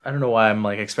I don't know why I'm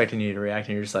like expecting you to react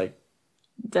and you're just like...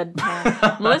 Deadpan.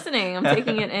 I'm listening. I'm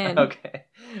taking it in. Okay.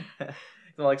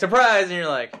 So like, surprise! And you're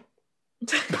like...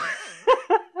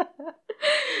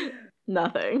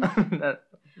 Nothing.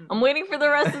 I'm waiting for the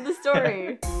rest of the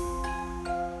story.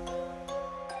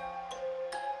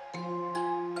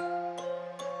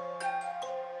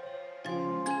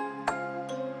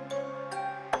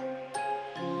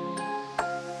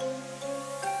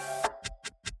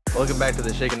 Welcome back to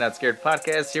the Shaken Not Scared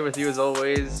podcast. Here with you as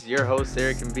always, your hosts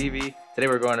Eric and Vivi. Today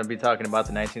we're going to be talking about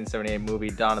the 1978 movie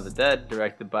Dawn of the Dead,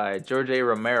 directed by George A.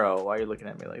 Romero. Why are you looking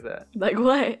at me like that? Like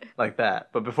what? Like that.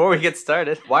 But before we get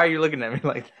started, why are you looking at me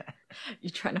like that? You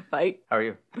trying to fight? How are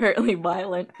you? Apparently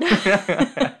violent.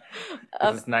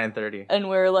 It's 9:30. And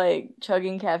we're like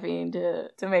chugging caffeine to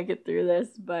make it through this.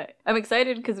 But I'm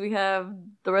excited because we have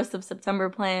the rest of September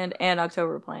planned and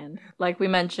October planned. Like we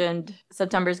mentioned,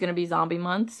 September is going to be zombie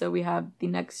month, so we have the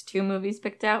next 2 movies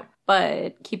picked out.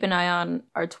 But keep an eye on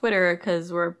our Twitter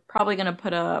because we're probably going to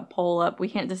put a poll up. We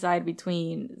can't decide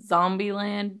between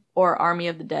Zombieland or Army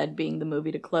of the Dead being the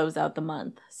movie to close out the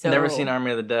month. So Never seen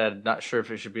Army of the Dead. Not sure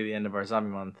if it should be the end of our zombie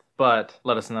month, but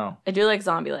let us know. I do like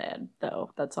Zombieland,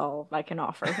 though. That's all I can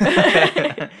offer.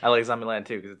 I like Zombieland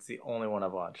 2 because it's the only one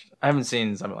I've watched. I haven't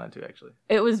seen Zombieland 2, actually.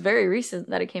 It was very recent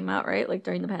that it came out, right? Like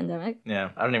during the pandemic. Yeah,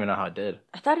 I don't even know how it did.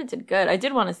 I thought it did good. I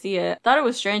did want to see it. Thought it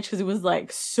was strange because it was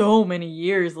like so many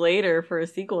years later for a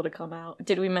sequel to come out.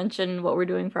 Did we mention what we're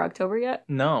doing for October yet?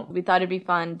 No. We thought it'd be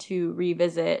fun to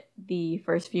revisit the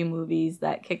first few movies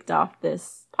that kicked off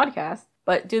this podcast,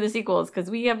 but do the sequels because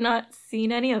we have not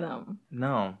seen any of them.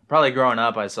 No. Probably growing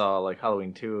up, I saw like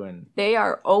Halloween 2 and... They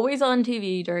are always on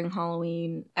TV during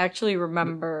Halloween. Actually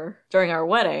remember during our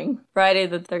wedding, Friday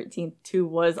the 13th 2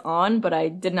 was on, but I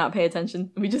did not pay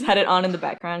attention. We just had it on in the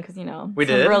background because, you know, we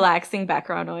did? Relaxing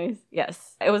background noise.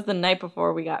 Yes. It was the night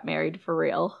before we got married for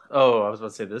real. Oh, I was about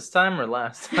to say this time or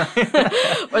last time?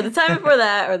 Or the time before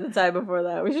that or the time before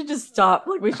that. We should just stop.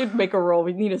 Like, we should make a rule.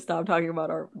 We need to stop talking about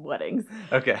our weddings.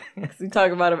 Okay. Because we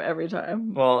talk about them every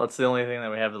time. Well, it's the only thing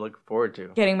that we have to look forward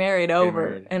to. Getting married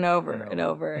over and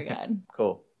over again.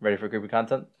 Cool. Ready for creepy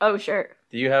content? Oh, sure.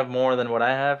 Do you have more than what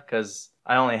I have? Because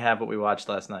I only have what we watched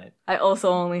last night. I also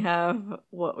only have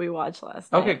what we watched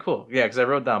last night. Okay, cool. Yeah, because I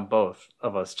wrote down both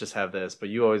of us just have this, but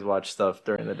you always watch stuff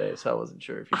during the day, so I wasn't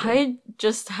sure if you did. I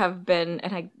just have been,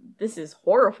 this is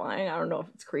horrifying. I don't know if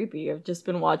it's creepy. I've just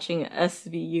been watching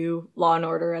SVU, Law and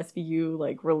Order SVU,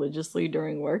 like religiously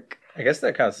during work. I guess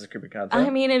that counts as creepy content. I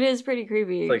mean, it is pretty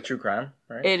creepy. It's like true crime,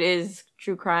 right? It is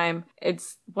true crime.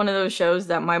 It's one of those shows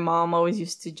that my mom always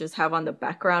used to just have on the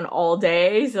background all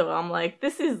day. So I'm like,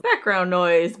 this is background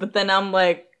noise. But then I'm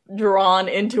like drawn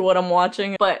into what I'm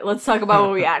watching. But let's talk about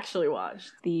what we actually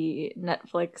watched. The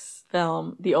Netflix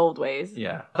film, The Old Ways.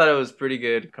 Yeah. I thought it was pretty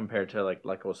good compared to like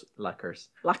La Curse. La Curse.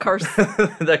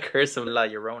 The Curse of La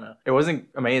Llorona. It wasn't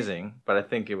amazing, but I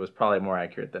think it was probably more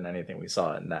accurate than anything we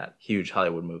saw in that huge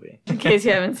Hollywood movie. In case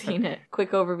you haven't seen it.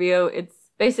 Quick overview. It's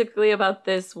basically about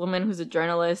this woman who's a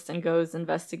journalist and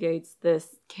investigates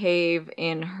this cave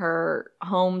in her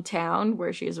hometown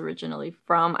where she is originally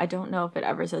from. I don't know if it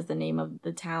ever says the name of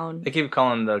the town. They keep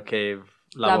calling the cave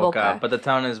La Boca, but the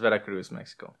town is Veracruz,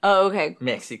 Mexico. Oh, okay.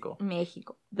 Mexico.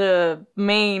 The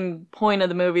main point of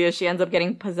the movie is she ends up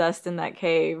getting possessed in that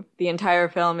cave. The entire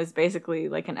film is basically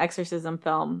like an exorcism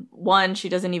film. One, she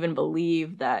doesn't even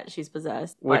believe that she's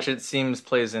possessed. Which it seems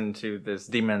plays into this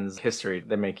demon's history.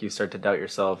 They make you start to doubt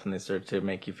yourself and they start to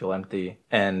make you feel empty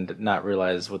and not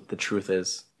realize what the truth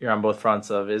is. You're on both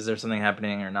fronts of, is there something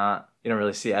happening or not? You don't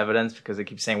really see evidence because they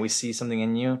keep saying we see something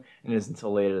in you, and it isn't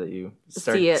until later that you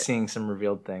start seeing some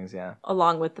revealed things, yeah.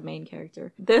 Along with the main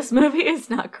character. This movie is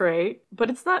not great, but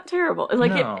it's not terrible.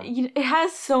 Like it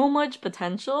has so much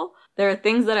potential. There are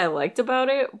things that I liked about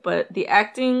it, but the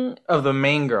acting of the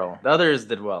main girl. The others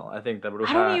did well. I think that Bruja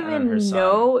I don't even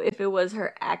know if it was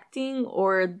her acting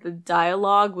or the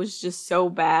dialogue was just so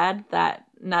bad that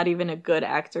not even a good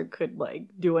actor could like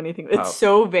do anything. It's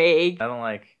so vague. I don't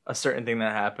like a certain thing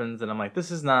that happens and I'm like,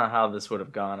 this is not how this would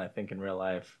have gone, I think, in real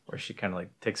life, where she kind of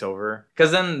like takes over.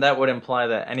 Because then that would imply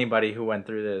that anybody who went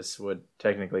through this would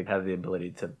technically have the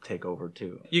ability to take over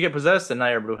too. You get possessed and now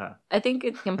you're Bruja. I think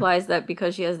it implies that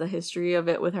because she has the history of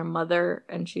it with her mother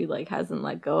and she like hasn't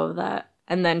let go of that.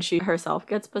 And then she herself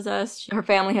gets possessed. Her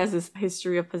family has this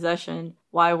history of possession.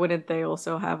 Why wouldn't they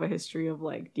also have a history of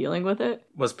like dealing with it?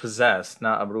 Was possessed,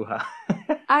 not a bruja.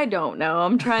 I don't know.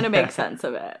 I'm trying to make sense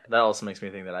of it. That also makes me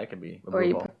think that I could be a Or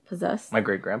you blue ball. possessed? My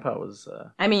great grandpa was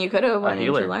I mean, you could have. Why didn't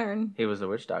healer. you learn? He was a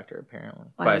witch doctor, apparently.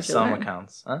 Why By didn't you some learn?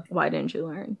 accounts. Huh? Why didn't you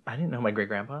learn? I didn't know my great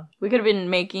grandpa. We could have been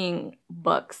making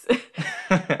bucks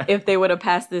if they would have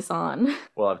passed this on.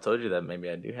 Well, I've told you that maybe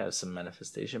I do have some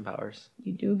manifestation powers.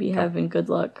 You do be having good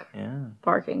luck Yeah.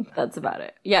 barking. That's about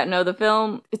it. Yeah, no, the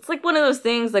film, it's like one of those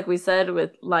things, like we said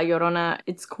with La Llorona.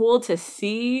 It's cool to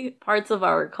see parts of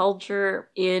our culture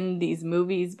in these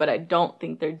movies, but I don't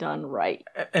think they're done right.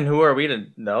 And who are we to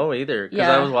know either? Because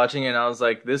Yeah. I was watching it and I was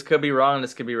like, this could be wrong,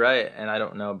 this could be right. And I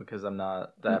don't know because I'm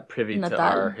not that privy Not to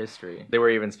that. our history. They were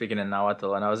even speaking in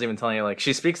Nahuatl. And I was even telling you, like,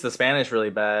 she speaks the Spanish really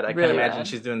bad. I Really can't imagine bad.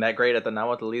 she's doing that great at the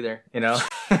Nahuatl either, you know?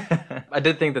 I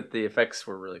did think that the effects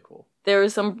were really cool. There were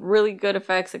some really good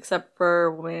effects, except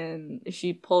for when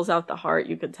she pulls out the heart,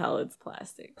 you could tell it's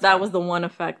plastic. That was the one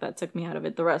effect that took me out of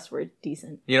it. The rest were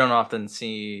decent. You don't often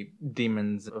see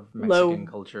demons of Low. Mexican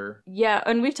culture. Yeah,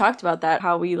 and we've talked about that,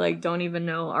 how we like don't even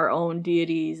know our own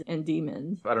deities and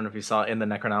demons. I don't know if you saw in the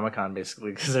Necronomicon,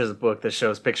 basically, because there's a book that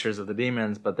shows pictures of the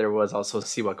demons, but there was also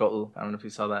Cihuacotl. I don't know if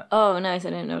you saw that. Oh, nice. I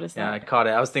didn't notice Yeah, I that. caught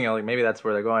it. I was thinking, like, maybe that's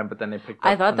where they're going, but then they picked up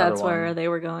I thought another that's one. where they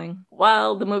were going.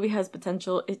 While the movie has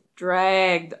potential, it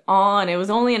dragged on. It was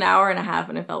only an hour and a half,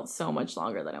 and it felt so much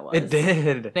longer than it was. It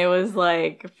did. It was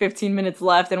like 15 minutes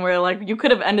left, and we're like, you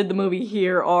could have ended the movie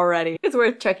here already. It's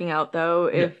worth checking out, though,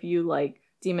 if you like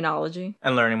demonology,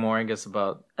 And learning more, I guess,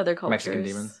 about other cultures. Mexican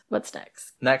demons. What's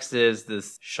next? next is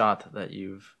this shot that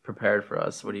you've prepared for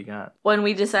us. What do you got? When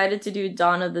we decided to do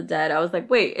Dawn of the Dead, I was like,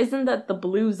 wait, isn't that the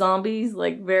blue zombies?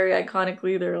 Like, very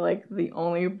iconically, they're like the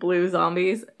only blue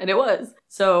zombies. And it was.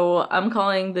 So I'm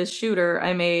calling this shooter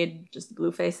I made just a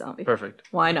blue face zombie. Perfect.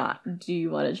 Why not? Do you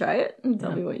want to try it? And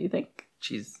tell Yeah. me what you think.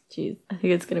 Cheese. Jeez, I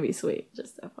think it's gonna be sweet.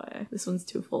 Just FYI. This one's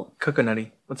too full. Coconutty.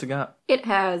 What's it got? It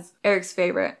has Eric's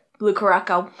favorite, blue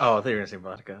Curaçao. Oh, I thought you were going to say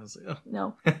vodka. I was like,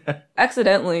 No. oh.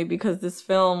 Accidentally, because this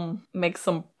film makes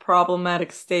some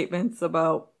problematic statements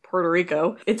about Puerto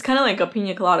Rico. It's kind of like a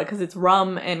pina colada because it's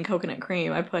rum and coconut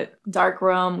cream. I put dark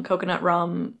rum,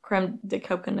 creme de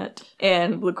coconut,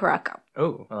 and blue Curaçao.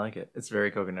 Oh, I like it. It's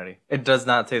very coconutty. It does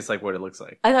not taste like what it looks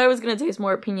like. I thought it was gonna taste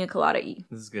more pina colada-y.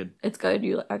 This is good. It's good.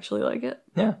 You actually like it?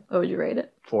 Yeah. What would you rate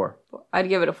it? 4. I'd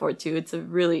give it a 4 too. It's a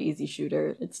really easy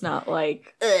shooter. It's not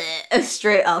like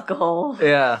straight alcohol.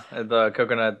 Yeah, the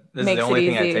coconut is Makes the it only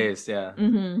thing I easy. taste, yeah.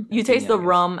 Mm-hmm. You taste the I guess.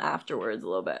 rum afterwards a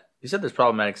little bit. You said there's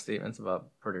problematic statements about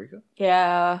Puerto Rico?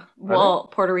 Yeah. Well,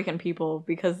 Puerto Rican people,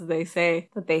 because they say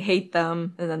that they hate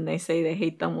them, and then they say they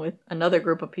hate them with another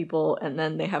group of people, and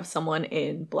then they have someone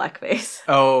in blackface.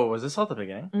 Oh, was this all at the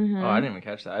beginning? Mhm. Oh, I didn't even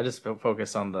catch that. I just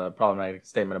focused on the problematic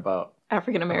statement about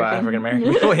African American. African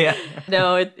American people, yeah.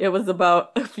 No, it was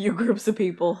about a few groups of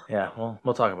people. Yeah, well,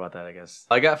 we'll talk about that, I guess.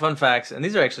 I got fun facts, and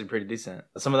these are actually pretty decent.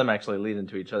 Some of them actually lead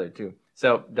into each other, too.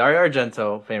 So, Dario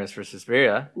Argento, famous for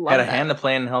Suspiria, Love had a that. hand to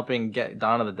play in helping get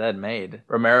Dawn of the Dead made.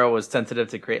 Romero was tentative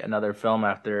to create another film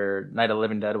after Night of the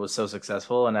Living Dead was so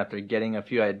successful, and after getting a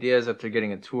few ideas, after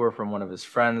getting a tour from one of his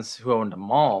friends who owned a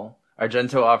mall,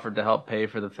 Argento offered to help pay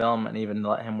for the film and even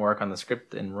let him work on the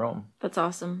script in Rome. That's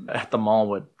awesome. At the mall,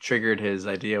 what triggered his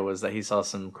idea was that he saw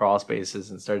some crawl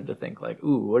spaces and started to think like,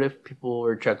 ooh, what if people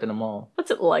were trapped in a mall? What's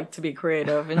it like to be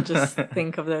creative and just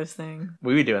think of those things?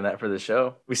 We be doing that for the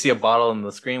show. We see a bottle on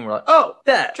the screen, we're like, oh,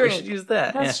 that! Drink. We should use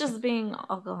that. That's Yeah. just being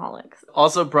alcoholics.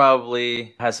 Also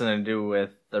probably has something to do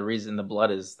with the reason the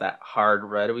blood is that hard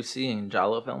red we see in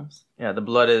Giallo films. Yeah, the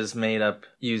blood is made up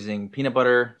using peanut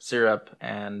butter, syrup,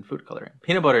 and food coloring.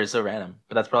 Peanut butter is so random,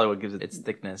 but that's probably what gives it its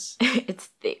thickness. Its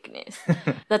thickness.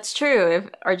 That's true. If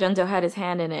Argento had his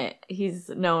hand in it, he's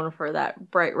known for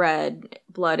that bright red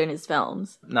blood in his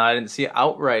films. No, I didn't see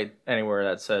outright anywhere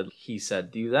that said he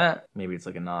said do that. Maybe it's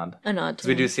like a nod. A nod Because to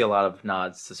we do see a lot of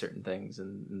nods to certain things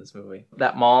in this movie.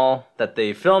 That mall that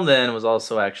they filmed in was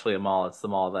also actually a mall. It's the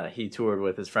mall that he toured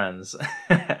with his friends.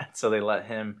 So they let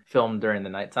him film during the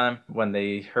nighttime. When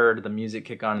they heard the music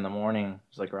kick on in the morning, it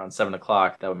was like around 7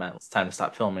 o'clock, that meant it's time to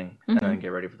stop filming and then get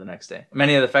ready for the next day.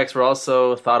 Many of the effects were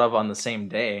also thought of on the same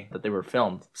day that they were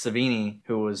filmed. Savini,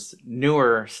 who was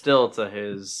newer still to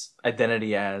his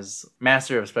identity as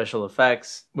master of special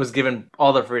effects, was given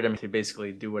all the freedom to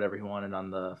basically do whatever he wanted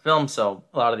on the film. So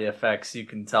a lot of the effects you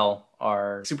can tell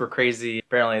are super crazy.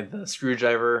 Apparently the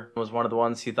screwdriver was one of the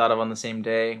ones he thought of on the same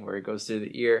day, where it goes through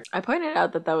the ear. I pointed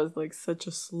out that was like such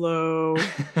a slow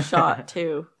shot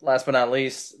too. Last but not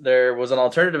least, there was an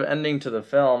alternative ending to the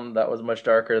film that was much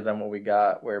darker than what we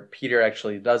got, where Peter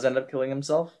actually does end up killing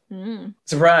himself. Mm.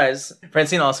 Surprise!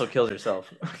 Francine also kills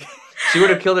herself. She would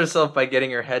have killed herself by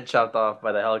getting her head chopped off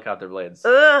by the helicopter blades.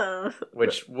 Ugh.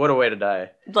 Which, what a way to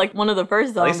die. Like one of the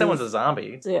first zombies. At least that one's a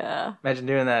zombie. Yeah. Imagine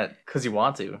doing that because you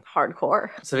want to. Hardcore.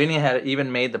 Savini had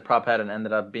even made the prop head and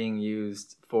ended up being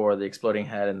used for the exploding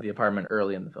head in the apartment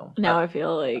early in the film. Now I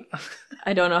feel like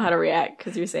I don't know how to react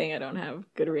because you're saying I don't have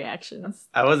good reactions.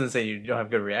 I wasn't saying you don't have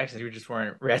good reactions. You just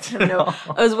weren't reacting at all.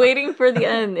 I was waiting for the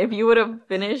end. If you would have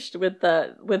finished with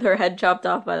her head chopped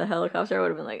off by the helicopter, I would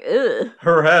have been like, ugh.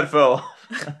 Her head fell off.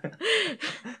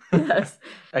 Yes.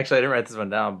 Actually, I didn't write this one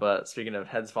down, but speaking of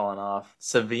heads falling off,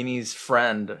 Savini's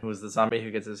friend, who was the zombie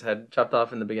who gets his head chopped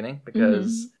off in the beginning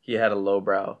because he had a low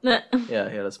brow. Yeah, he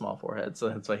had a small forehead, so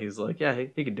that's why he's like, yeah,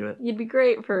 he could do it. You'd be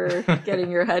great for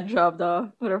getting your head chopped off.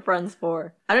 What are friends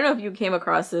for? I don't know if you came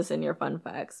across this in your fun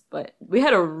facts, but we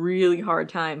had a really hard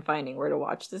time finding where to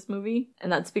watch this movie,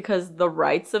 and that's because the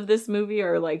rights of this movie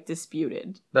are, like,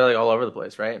 disputed. They're, like, all over the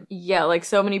place, right? Yeah, like,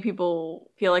 so many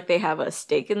people feel like they have a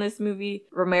stake in this movie.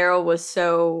 Romero was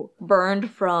so burned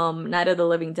from Night of the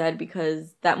Living Dead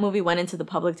because that movie went into the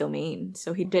public domain,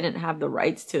 so he didn't have the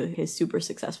rights to his super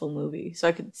successful movie. So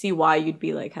I could see why you'd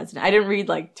be, like, hesitant. I didn't read,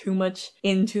 like, too much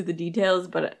into the details,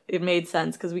 but it made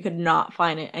sense because we could not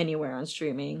find it anywhere on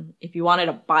streaming. If you wanted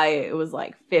to buy it, it was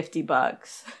like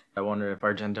 $50. I wonder if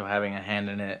Argento having a hand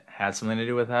in it had something to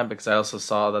do with that, because I also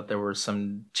saw that there were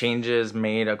some changes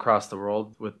made across the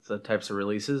world with the types of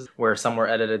releases, where some were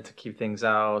edited to keep things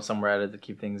out, some were edited to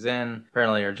keep things in.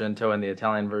 Apparently Argento in the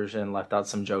Italian version left out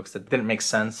some jokes that didn't make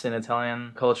sense in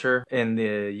Italian culture. In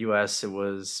the US, it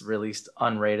was released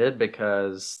unrated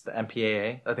because the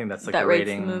MPAA, I think that's like that the rates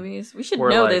rating. The movies. We should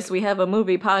know this. We have a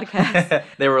movie podcast.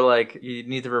 They were like, you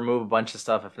need to remove a bunch of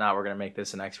stuff. If not, we're going to make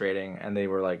this an X rating. And they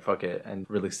were like, fuck it, and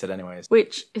released it anyways.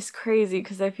 Which is crazy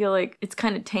because I feel like it's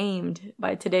kind of tamed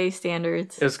by today's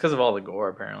standards. It was because of all the gore,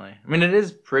 apparently. I mean, it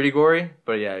is pretty gory,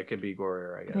 but yeah, it could be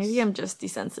gorier, I guess. Maybe I'm just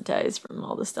desensitized from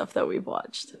all the stuff that we've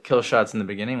watched. Kill shots in the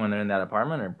beginning when they're in that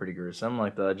apartment are pretty gruesome.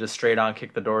 Like the just straight on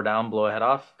kick the door down, blow a head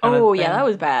off. Oh, yeah, that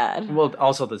was bad. Well,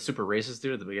 also the super racist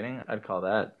dude at the beginning, I'd call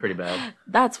that pretty bad.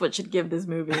 That's what should give this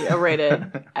movie a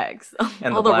rated X.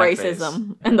 And all the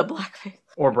racism and the blackface.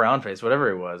 Or brownface, whatever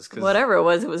it was. Whatever it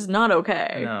was not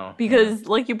okay. No. Because,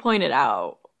 like you pointed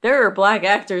out, there are black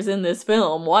actors in this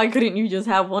film. Why couldn't you just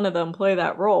have one of them play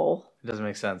that role? It doesn't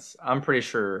make sense. I'm pretty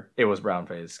sure it was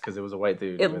brownface because it was a white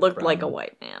dude. It looked like a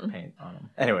white man. Paint on him.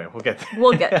 Anyway, we'll get there.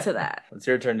 We'll get to that. It's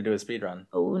your turn to do a speed run.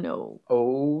 Oh, no.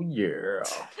 Oh, yeah.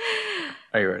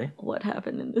 Are you ready? What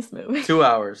happened in this movie? 2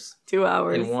 hours. 2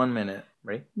 hours. In 1 minute.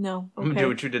 Ready? No. Okay. I'm going to do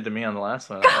what you did to me on the last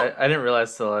one. I didn't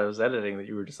realize till I was editing that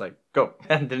you were just like, go.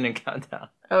 And didn't count down.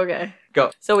 Okay.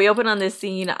 Go. So we open on this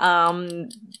scene.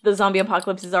 The zombie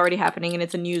apocalypse is already happening and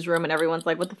it's a newsroom and everyone's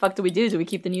like, what the fuck do we do? Do we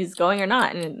keep the news going or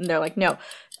not? And they're like, no.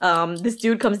 This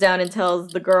dude comes down and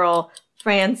tells the girl,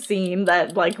 Francine,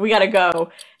 that like, we gotta go.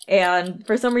 And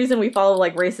for some reason we follow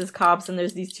like racist cops and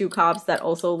there's these two cops that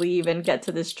also leave and get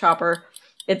to this chopper.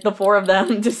 The four of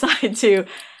them decide to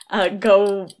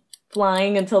go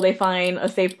flying until they find a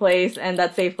safe place, and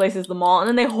that safe place is the mall, and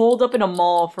then they hold up in a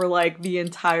mall for like the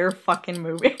entire fucking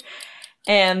movie.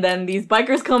 And then these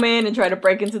bikers come in and try to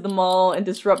break into the mall and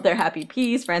disrupt their happy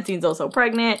peace. Francine's also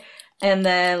pregnant, and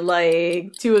then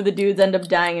like two of the dudes end up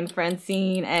dying, and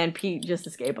Francine and Pete just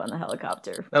escape on the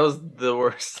helicopter. That was the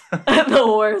worst.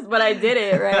 The worst, but I did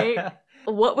it, right?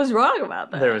 What was wrong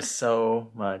about that? There was so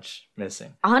much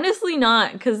missing. Honestly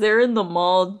not, because they're in the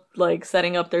mall, like,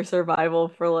 setting up their survival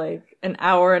for, like, an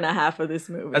hour and a half of this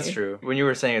movie. That's true. When you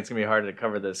were saying it's going to be hard to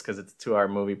cover this because it's a 2-hour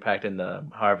movie packed into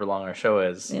however long our show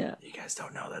is, yeah. You guys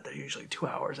don't know that they're usually 2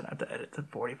 hours and I have to edit to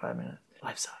 45 minutes.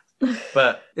 Life sucks.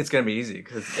 But it's going to be easy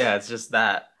because, yeah, it's just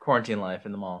that. Quarantine life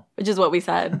in the mall. Which is what we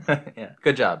said. Yeah.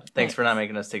 Good job. Thanks for not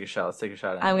making us take a shot. Let's take a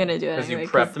shot at it. I'm going to do it Because anyway, you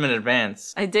prepped them in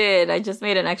advance. I did. I just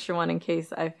made an extra one in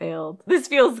case I failed. This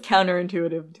feels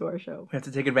counterintuitive to our show. We have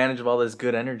to take advantage of all this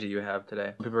good energy you have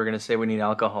today. People are going to say we need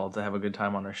alcohol to have a good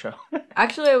time on our show.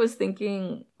 Actually, I was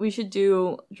thinking we should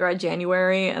do Dry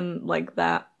January and like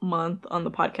that month on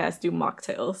the podcast do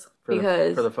mocktails. For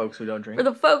the folks who don't drink. For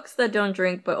the folks that don't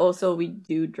drink, but also we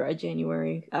do Dry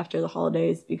January after the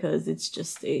holidays because it's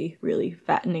just a really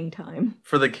fattening time.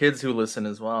 For the kids who listen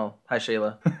as well. Hi,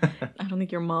 Shayla. I don't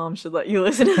think your mom should let you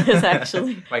listen to this,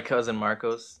 actually. My cousin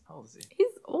Marcos. How old is he? He's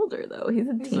older. older, though. He's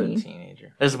a He's teen. a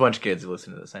teenager. There's a bunch of kids who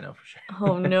listen to this, I know for sure.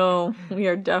 Oh, no. We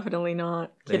are definitely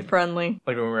not kid-friendly.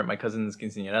 Like when we were at my cousin's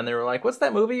quinceañera and they were like, what's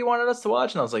that movie you wanted us to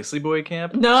watch? And I was like, Sleepaway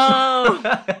Camp. No!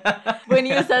 When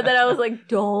you said that, I was like,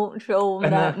 don't show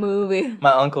them that movie.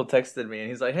 My uncle texted me and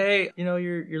he's like, hey, you know,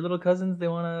 your little cousins, they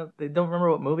don't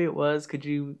remember what movie it was. Could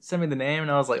you send me the name?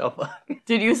 And I was like, oh, fuck.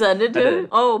 Did you send it to I him? did.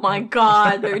 Oh my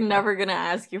god, they're never gonna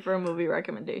ask you for a movie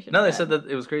recommendation. No, they again. said that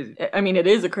it was crazy. I mean, it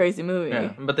is a crazy movie.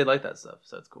 Yeah, but they like that stuff,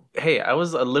 so it's cool. Hey, I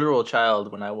was a literal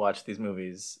child when I watched these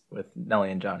movies with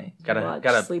Nellie and Johnny. Gotta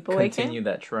Sleepaway continue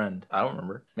that trend. I don't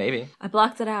remember. Maybe. I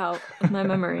blocked it out of my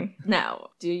memory. Now,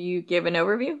 do you give an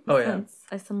overview? Oh, yeah. Since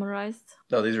I summarized.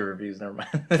 No, these are reviews. Never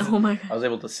mind. Oh my I god. was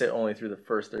able to sit only through the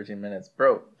first 13 minutes.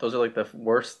 Bro, those are like the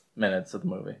worst minutes of the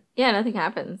movie. Yeah, nothing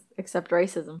happens except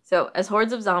racism. So, as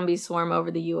hordes of zombies swarm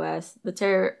over the U.S., the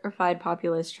terrified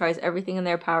populace tries everything in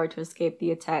their power to escape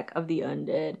the attack of the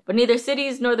undead. But neither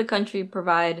cities nor the country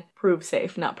prove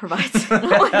safe. Not provides.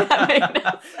 That made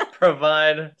no sense.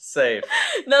 Provide safe.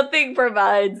 Nothing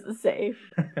provides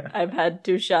safe. I've had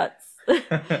 2 shots.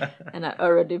 And I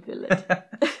already feel it.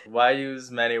 Why use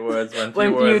many words when few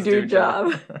When words you do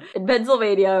job? In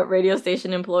Pennsylvania, radio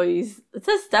station employees, it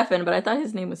says Stefan, but I thought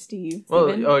his name was Steve. Well,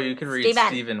 Steven? you can read Steven.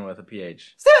 Steven with a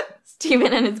PH.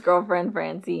 Stephen and his girlfriend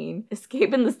Francine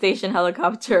escape in the station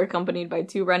helicopter accompanied by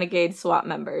 2 renegade SWAT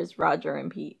members, Roger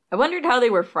and Pete. I wondered how they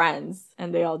were friends,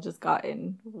 and they all just got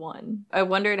in one. I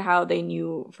wondered how they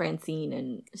knew Francine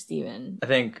and Stephen. I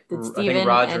think Stephen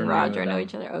Roger and knew Roger know them.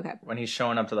 each other? Okay. When he's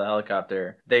showing up to the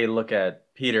helicopter, they look at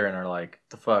Peter and are like,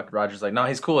 the fuck? Roger's like, no,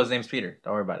 he's cool. His name's Peter.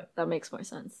 Don't worry about it. That makes more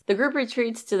sense. The group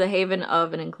retreats to the haven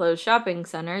of an enclosed shopping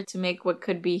center to make what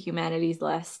could be humanity's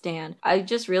last stand. I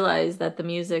just realized that the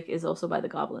music is also by the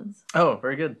Goblins. Oh,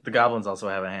 very good. The Goblins also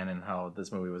have a hand in how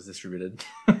this movie was distributed.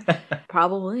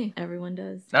 Probably. Everyone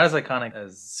does. Not as iconic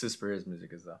as Suspiria's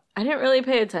music is, though. I didn't really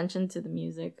pay attention to the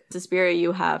music. Suspiria,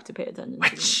 you have to pay attention to.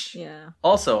 Which? Yeah.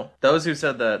 Also, those who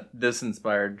said that this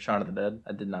inspired Shaun of the Dead,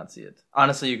 I did not see it.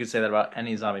 Honestly, you could say that about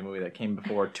any zombie movie that came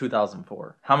before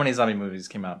 2004. How many zombie movies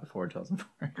came out before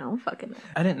 2004? I don't fucking know.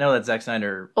 I didn't know that Zack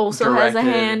Snyder Also has a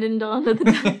hand in Dawn of the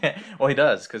Dead. Well, he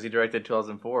does, because he directed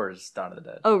 2004's Dawn of the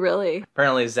Dead. Oh, really?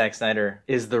 Apparently, Zack Snyder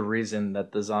is the reason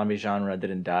that the zombie genre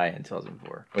didn't die in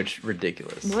 2004, which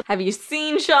ridiculous. What? Have you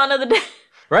seen Shaun of the Dead?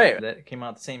 Right, that came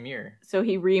out the same year. So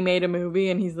he remade a movie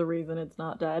and he's the reason it's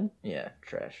not dead? Yeah,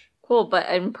 trash. Cool, but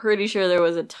I'm pretty sure there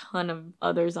was a ton of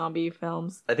other zombie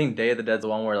films. I think Day of the Dead's the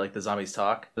one where like the zombies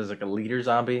talk. There's like a leader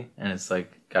zombie, and it's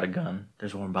like got a gun.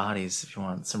 There's warm bodies if you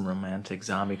want some romantic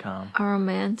zombie com. A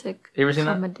romantic You ever seen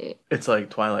comedy. that? It's like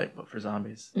Twilight, but for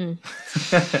zombies. Mm.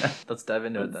 Let's dive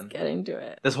into it Let's then. get into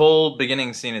it. This whole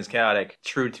beginning scene is chaotic,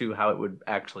 true to how it would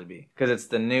actually be. Because it's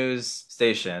the news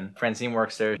station. Francine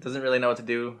works there, doesn't really know what to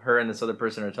do. Her and this other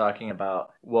person are talking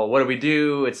about, well, what do we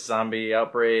do? It's a zombie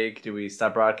outbreak. Do we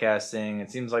stop broadcasting?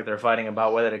 It seems like they're fighting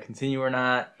about whether to continue or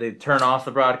not. They turn off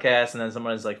the broadcast, and then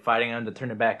someone is like fighting them to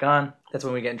turn it back on. That's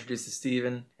when we get introduced to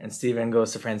Steven. And Steven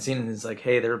goes to Francine and is like,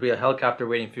 hey, there'll be a helicopter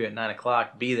waiting for you at 9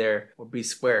 o'clock. Be there or be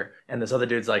square. And this other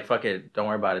dude's like, fuck it. Don't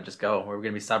worry about it. Just go. We're going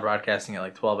to be stop broadcasting at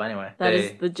like 12 anyway. That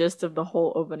is the gist of the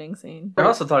whole opening scene. They're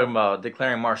also talking about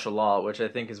declaring martial law, which I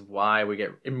think is why we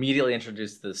get immediately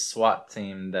introduced to this SWAT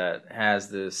team that has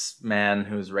this man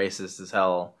who's racist as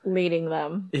hell. Leading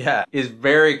them. Yeah, is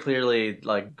very clearly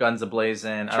like guns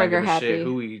ablazing. I don't Trigger give a shit happy.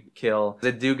 who we kill.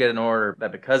 They do get an order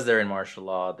that because they're in martial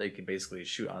law, they could basically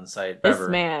shoot on sight. This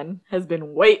forever. man has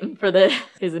been waiting for this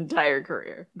his entire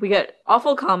career. We get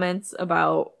awful comments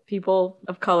about people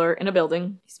of color in a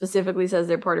building. He specifically says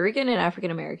they're Puerto Rican and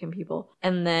African American people.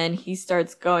 And then he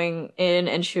starts going in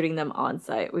and shooting them on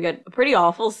site. We get a pretty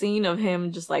awful scene of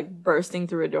him just like bursting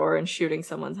through a door and shooting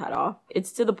someone's head off.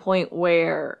 It's to the point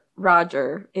where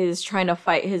Roger is trying to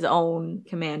fight his own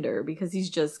commander because he's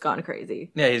just gone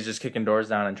crazy. Yeah, he's just kicking doors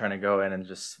down and trying to go in and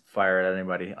just fire at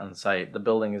anybody on sight. The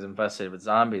building is infested with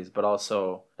zombies, but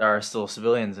also there are still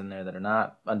civilians in there that are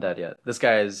not undead yet. This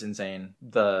guy is insane.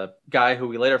 The guy who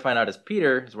we later find out is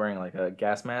Peter, who's wearing like a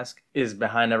gas mask, is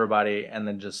behind everybody and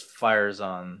then just fires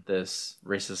on this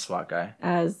racist SWAT guy.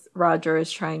 As Roger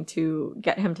is trying to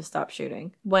get him to stop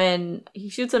shooting. When he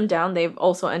shoots him down, they've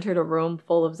also entered a room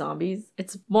full of zombies.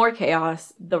 It's more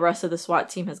chaos. The rest of the SWAT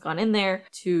team has gone in there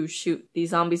to shoot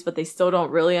these zombies, but they still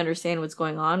don't really understand what's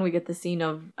going on. We get the scene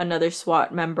of another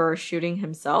SWAT member shooting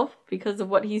himself because of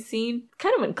what he's seen.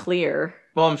 Kind of unclear.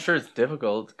 Well, I'm sure it's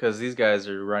difficult because these guys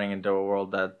are running into a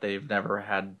world that they've never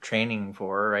had training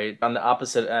for, right? On the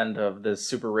opposite end of this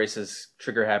super racist,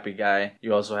 trigger-happy guy,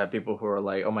 you also have people who are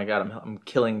like, oh my god, I'm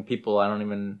killing people. I don't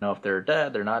even know if they're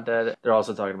dead, they're not dead. They're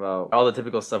also talking about all the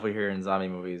typical stuff we hear in zombie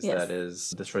movies, Yes. that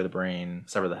is destroy the brain,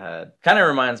 sever the head. Kind of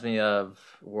reminds me of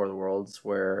War of the Worlds,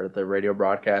 where the radio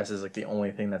broadcast is like the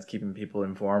only thing that's keeping people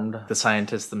informed. The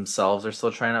scientists themselves are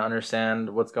still trying to understand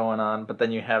what's going on, but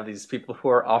then you have these people who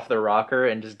are off their rocker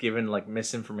and just giving like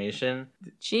misinformation.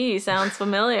 Gee, sounds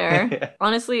familiar. Yeah.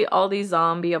 Honestly, all these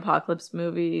zombie apocalypse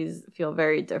movies feel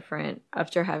very different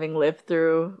after having lived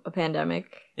through a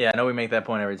pandemic. Yeah, I know we make that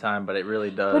point every time, but it really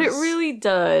does. But it really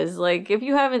does. Like, if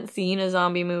you haven't seen a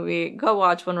zombie movie, go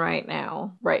watch one right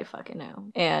now. Right fucking now.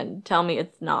 And tell me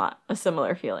it's not a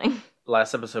similar feeling.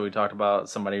 Last episode we talked about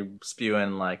somebody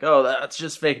spewing like, oh, that's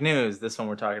just fake news. This one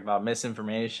we're talking about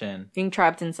misinformation, Being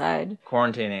trapped inside.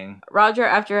 quarantining. Roger,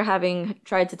 after having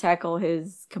tried to tackle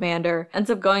his commander, ends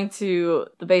up going to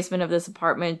the basement of this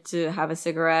apartment to have a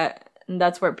cigarette. And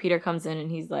that's where Peter comes in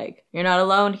and he's like, you're not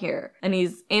alone here. And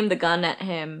he's aimed the gun at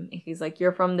him. He's like,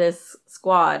 you're from this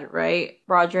squad, right?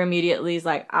 Roger immediately is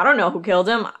like, I don't know who killed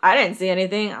him. I didn't see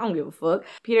anything. I don't give a fuck.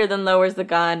 Peter then lowers the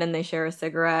gun and they share a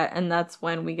cigarette. And that's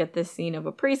when we get this scene of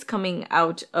a priest coming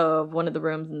out of one of the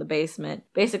rooms in the basement,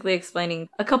 basically explaining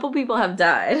a couple people have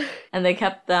died and they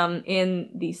kept them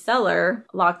in the cellar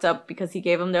locked up because he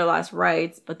gave them their last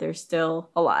rites, but they're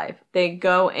still alive. They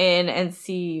go in and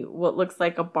see what looks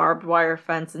like a barbed wire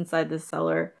fence inside the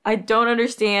cellar. I don't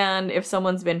understand if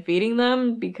someone's been feeding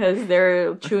them because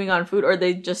they're chewing on food, or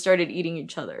they just started eating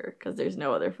each other because there's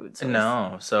no other food source.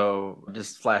 No, so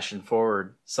just flashing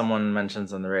forward, someone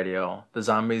mentions on the radio, the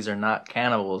zombies are not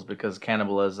cannibals because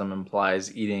cannibalism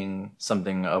implies eating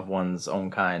something of one's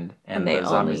own kind, and they the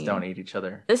zombies only- don't eat each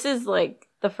other. This is like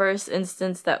the first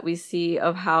instance that we see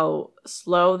of how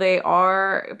slow they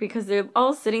are because they're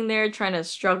all sitting there trying to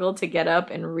struggle to get up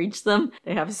and reach them.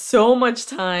 They have so much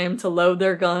time to load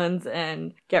their guns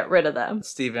and get rid of them.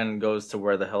 Steven goes to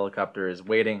where the helicopter is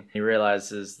waiting. He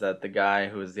realizes that the guy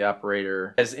who is the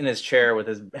operator is in his chair with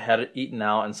his head eaten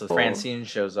out, and so Francine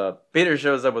shows up. Peter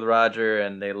shows up with Roger,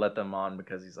 and they let them on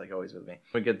because he's like, always with me.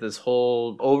 We get this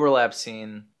whole overlap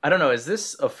scene. I don't know, is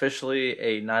this officially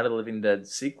a Night of the Living Dead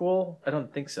sequel? I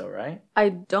don't think so, right? I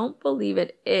don't believe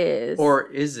it is.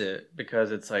 Or is it?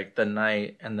 Because it's like the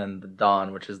night and then the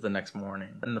dawn, which is the next morning.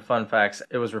 And the fun facts,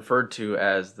 it was referred to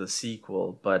as the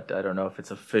sequel, but I don't know if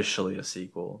it's officially a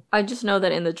sequel. I just know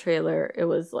that in the trailer it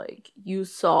was like, you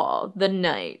saw the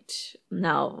night,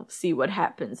 now see what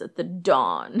happens at the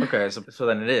dawn. Okay, so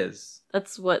then it is.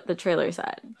 That's what the trailer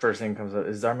said. First thing comes up,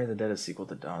 is Army of the Dead a sequel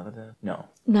to Dawn of the Dead? No.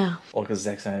 No. Well, because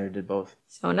Zack Snyder did both.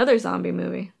 So another zombie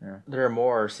movie. Yeah. There are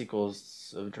more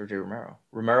sequels of George A. Romero.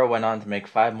 Romero went on to make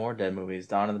 5 more Dead movies.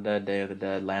 Dawn of the Dead, Day of the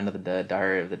Dead, Land of the Dead,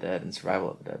 Diary of the Dead, and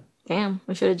Survival of the Dead. Damn,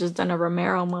 we should have just done a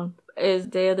Romero month. Is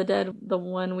Day of the Dead the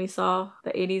one we saw?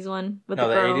 The 80s one? With No,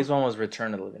 the girl? 80s one was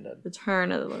Return of the Living Dead.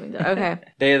 Return of the Living Dead. Okay.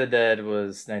 Day of the Dead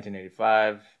was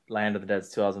 1985. Land of the Dead's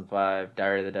 2005.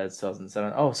 Diary of the Dead's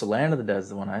 2007. Oh, so Land of the Dead's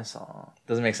the one I saw.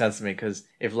 Doesn't make sense to me because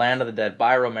if Land of the Dead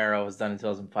by Romero was done in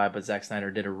 2005, but Zack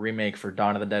Snyder did a remake for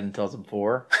Dawn of the Dead in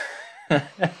 2004,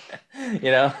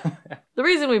 you know? The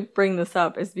reason we bring this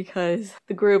up is because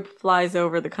the group flies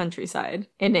over the countryside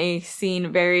in a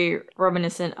scene very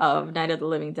reminiscent of Night of the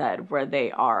Living Dead, where they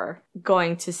are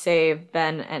going to save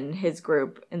Ben and his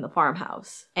group in the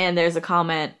farmhouse. And there's a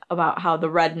comment about how the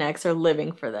rednecks are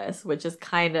living for this, which is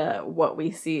kind of what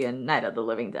we see in Night of the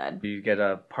Living Dead. You get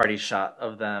a party shot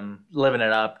of them living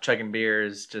it up, chugging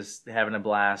beers, just having a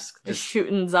blast. Just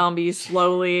shooting zombies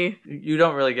slowly. You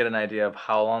don't really get an idea of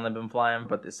how long they've been flying,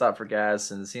 but they stop for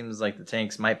gas, and it seems like the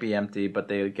tanks might be empty, but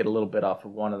they get a little bit off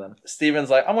of one of them. Steven's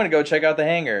like, I'm going to go check out the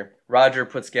hangar. Roger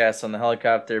puts gas on the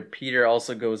helicopter. Peter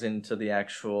also goes into the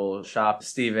actual shop.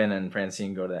 Steven and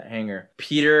Francine go to that hangar.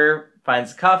 Peter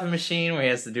finds a coffee machine where he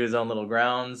has to do his own little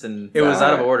grounds, and it was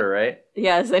out of order, right?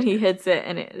 Yes, and he hits it,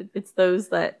 and it's those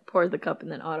that pour the cup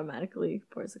and then automatically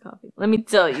pours the coffee. Let me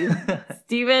tell you,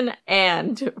 Steven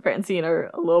and Francine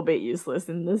are a little bit useless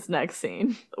in this next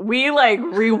scene. We,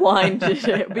 rewind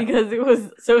shit because it was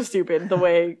so stupid the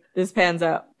way this pans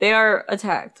out. They are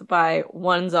attacked by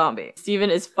one zombie.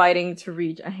 Steven is fighting to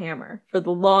reach a hammer for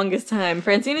the longest time.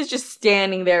 Francine is just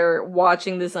standing there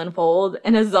watching this unfold,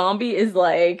 and a zombie is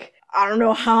I don't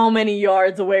know how many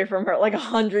yards away from her,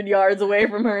 100 yards away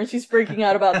from her, and she's freaking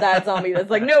out about that zombie that's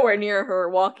nowhere near her,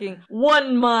 walking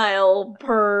 1 mile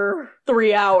per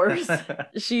 3 hours.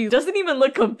 She doesn't even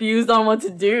look confused on what to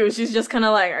do. She's just kind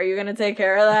of like, are you going to take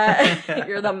care of that?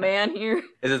 You're the man here.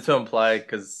 Is it to imply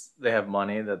because they have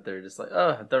money that they're just like,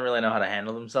 oh, don't really know how to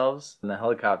handle themselves? In the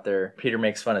helicopter, Peter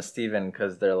makes fun of Steven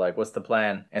because they're like, what's the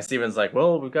plan? And Steven's like,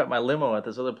 well, we've got my limo at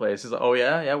this other place. He's like, oh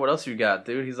yeah? Yeah, what else you got,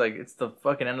 dude? He's like, it's the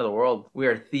fucking end of the world. We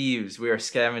are thieves. We are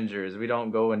scavengers. We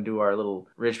don't go and do our little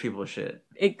rich people shit.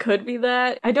 It could be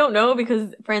that. I don't know,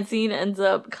 because Francine ends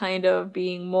up kind of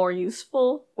being more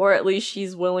useful, or at least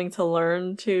she's willing to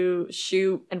learn to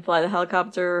shoot and fly the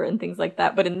helicopter and things like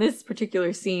that. But in this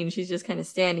particular scene, she's just kind of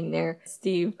standing there.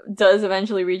 Steve does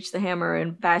eventually reach the hammer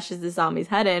and bashes the zombie's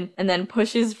head in, and then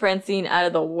pushes Francine out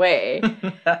of the way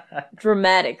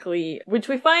dramatically, which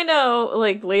we find out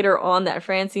like later on that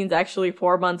Francine's actually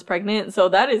 4 months pregnant, so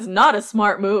that is not a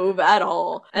smart move at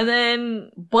all. And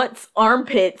then butts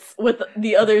armpits with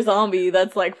the other zombie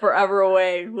that's like forever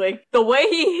away. Like the way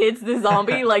he hits the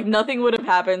zombie, like nothing would have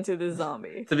happened to the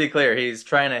zombie. To be clear, he's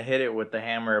trying to hit it with the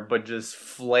hammer, but just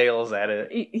flails at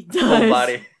it. He does. Whole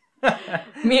body.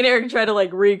 Me and Eric tried to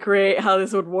like recreate how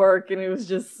this would work, and it was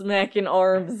just smacking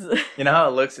arms. You know how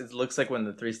it looks? It looks like when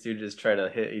the Three Stooges try to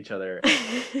hit each other.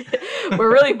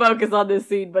 We're really focused on this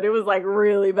scene, but it was like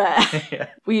really bad. Yeah.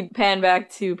 We pan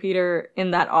back to Peter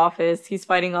in that office. He's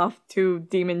fighting off 2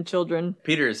 demon children.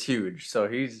 Peter is huge, so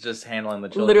he's just handling the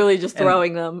children. Literally just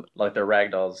throwing them. Like they're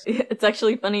ragdolls. It's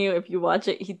actually funny if you watch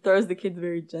it, he throws the kids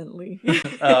very gently.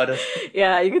 Oh, does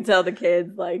Yeah, you could tell the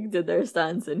kids like did their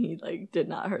stunts and he like did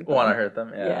not hurt them. want to hurt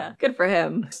them? Yeah, good for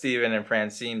him. Steven and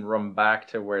Francine run back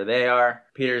to where they are.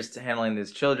 Peter's handling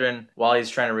these children while he's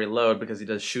trying to reload because he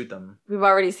does shoot them. We've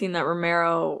already seen that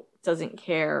Romero doesn't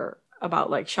care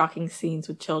about like shocking scenes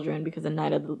with children, because in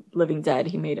Night of the Living Dead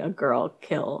he made a girl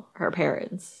kill her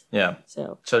parents. Yeah.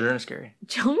 So Children are scary.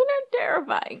 children are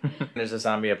terrifying. There's a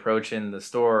zombie approaching the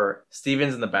store.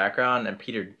 Steven's in the background and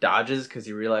Peter dodges because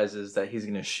he realizes that he's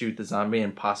going to shoot the zombie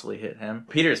and possibly hit him.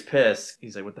 Peter's pissed.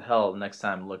 He's like, what the hell? Next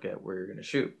time, look at where you're going to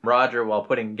shoot. Roger, while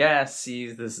putting gas,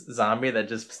 sees this zombie that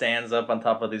just stands up on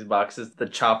top of these boxes. The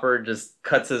chopper just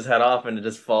cuts his head off and it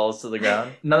just falls to the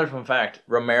ground. Another fun fact,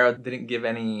 Romero didn't give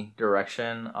any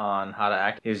direction on how to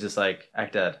act. He was just like,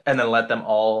 act dead. And then let them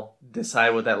all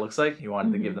decide what that looks like. He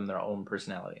wanted to give them their own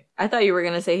personality. I thought you were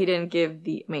going to say he didn't give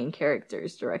the main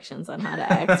characters directions on how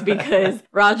to act, because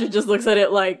Roger just looks at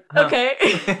it like, okay,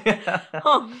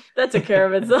 oh, that took care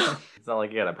of itself. It's not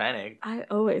like you gotta panic. I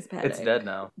always panic. It's dead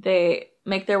now. They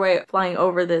make their way flying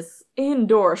over this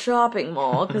indoor shopping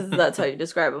mall, because that's how you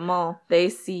describe a mall. They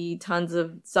see tons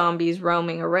of zombies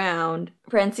roaming around.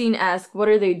 Francine asks, what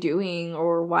are they doing,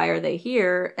 or why are they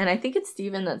here? And I think it's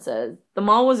Steven that says, the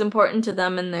mall was important to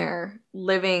them in their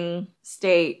living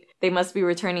state. They must be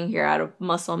returning here out of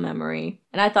muscle memory.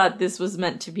 And I thought this was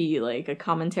meant to be like a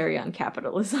commentary on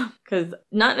capitalism. Because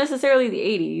not necessarily the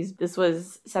 80s. This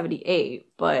was 78.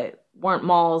 But weren't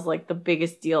malls like the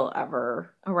biggest deal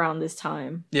ever around this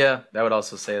time? Yeah, I would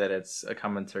also say that it's a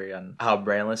commentary on how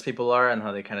brainless people are and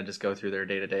how they kind of just go through their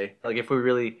day to day. Like if we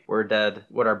really were dead,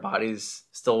 would our bodies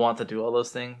still want to do all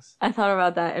those things? I thought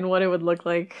about that and what it would look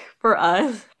like for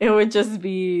us. It would just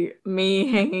be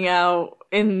me hanging out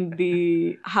in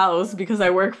the house because I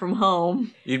work from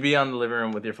home. You'd be on the living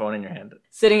room with your phone in your hand.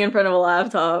 Sitting in front of a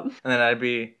laptop. And then I'd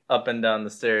be up and down the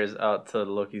stairs out to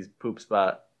Loki's poop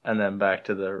spot. And then back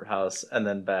to the house, and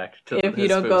then back to if you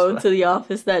don't go to the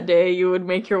office that day, you would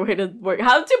make your way to work.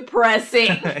 How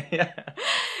depressing! Yeah.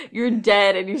 You're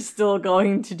dead and you're still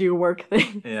going to do work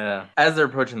things. Yeah. As they're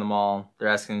approaching the mall, they're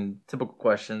asking typical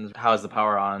questions. How is the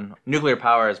power on? Nuclear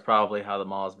power is probably how the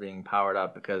mall is being powered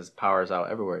up, because power is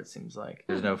out everywhere, it seems like.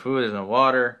 There's no food, there's no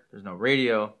water, there's no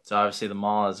radio. So obviously the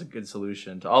mall is a good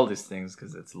solution to all these things,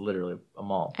 because it's literally a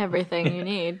mall. Everything you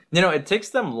need. You know, it takes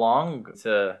them long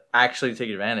to actually take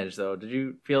advantage, though. Did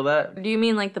you feel that? Do you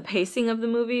mean like the pacing of the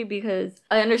movie? Because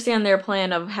I understand their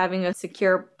plan of having a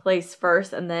secure place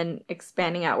first and then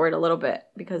expanding outward a little bit,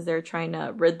 because they're trying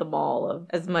to rid the mall of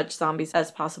as much zombies as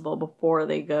possible before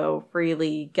they go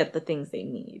freely get the things they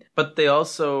need. But they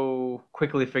also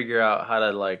quickly figure out how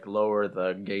to like lower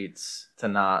the gates to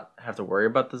not have to worry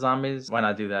about the zombies. Why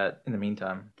not do that in the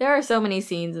meantime? There are so many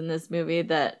scenes in this movie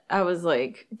that I was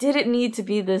like, did it need to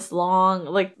be this long?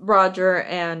 Like Roger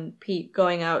and Pete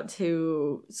going out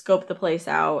to scope the place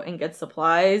out and get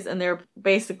supplies, and they're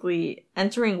basically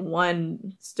entering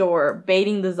one store,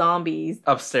 baiting the zombies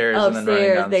upstairs and then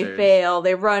running downstairs. They fail,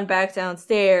 they run back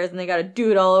downstairs, and they gotta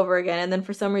do it all over again. And then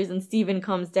for some reason Steven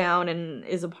comes down and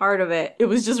is a part of it. It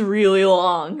was just really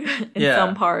long in Yeah.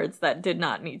 some parts that did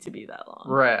not need to be that long.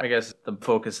 Right. I guess the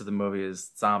focus of the movie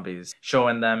is zombies.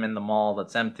 Showing them in the mall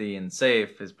that's empty and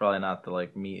safe is probably not the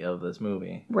like meat of this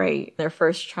movie. Right. They're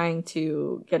first trying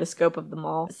to get a scope of the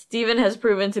mall. Steven has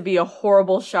proven to be a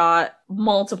horrible shot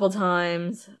multiple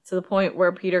times to the point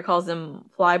where Peter calls him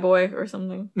Flyboy or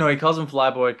something. No, he calls him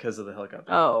Flyboy because of the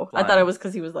helicopter. Oh, I Flying. thought it was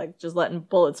because he was like just letting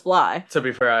bullets fly. To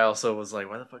be fair, I also was like,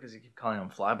 why the fuck does he keep calling him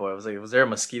Flyboy? I was like, was there a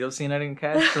mosquito scene I didn't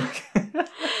catch?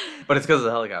 But it's because of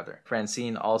the helicopter.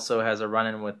 Francine also has a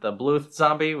run-in with the Bluth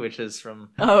zombie, which is from...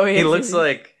 Oh, yeah. He looks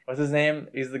like... What's his name?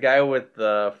 He's the guy with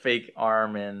the fake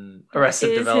arm in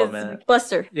Arrested Development.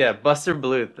 Buster. Yeah, Buster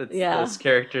Bluth. It's this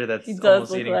character that's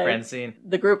almost eating Francine.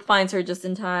 The group finds her just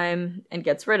in time and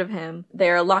gets rid of him.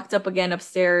 They're locked up again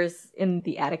upstairs in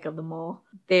the attic of the mall.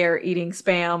 They're eating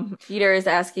Spam. Peter is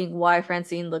asking why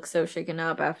Francine looks so shaken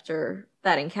up after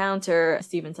that encounter.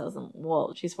 Steven tells him,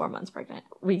 well, she's 4 months pregnant.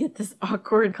 We get this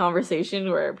awkward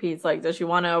conversation where Pete's like, does she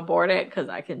want to abort it? Because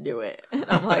I can do it. And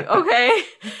I'm like, okay.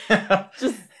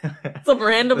 Just some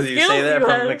random Did skills you say that you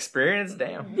from have. Experience?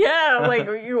 Damn. Yeah, like,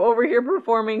 are you over here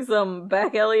performing some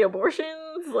back alley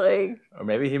abortions? Like, Or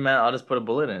maybe he meant I'll just put a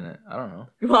bullet in it. I don't know.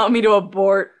 you want me to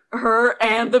abort her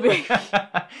and the baby?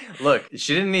 Look,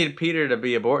 she didn't need Peter to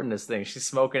be aborting this thing. She's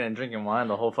smoking and drinking wine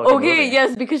the whole fucking Okay, movie.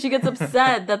 yes, because she gets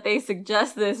upset that they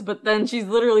suggest this, but then she's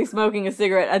literally smoking a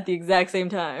cigarette at the exact same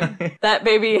time. That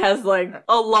baby has, like,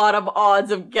 a lot of odds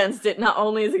against it. Not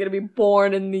only is it going to be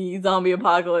born in the zombie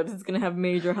apocalypse, it's going to have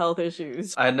major health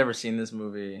issues. I had never seen this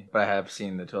movie, but I have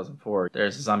seen the 2004.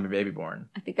 There's a zombie baby born.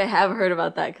 I think I have heard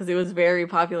about that because it was very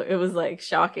popular. It was, like,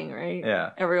 shocking, right? Yeah.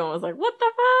 Everyone was like, what the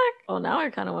fuck? Oh, now I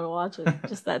kind of want to watch it.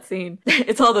 Just that scene.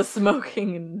 It's all the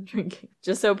smoking and drinking.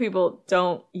 Just so people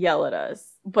don't yell at us.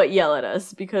 But yell at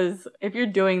us, because if you're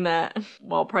doing that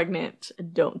while pregnant, I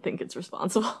don't think it's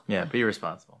responsible. Yeah, be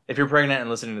responsible. If you're pregnant and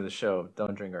listening to the show,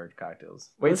 don't drink our cocktails.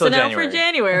 Wait Listen till out January. for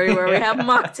January where we have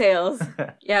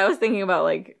mocktails. Yeah, I was thinking about,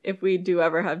 like, if we do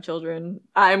ever have children,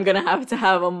 I'm gonna have to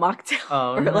have a mocktail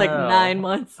for like 9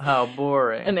 months. How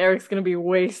boring. And Eric's gonna be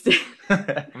wasted.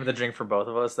 I'm gonna drink for both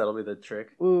of us. That'll be the trick.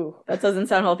 Ooh, that doesn't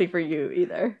sound healthy for you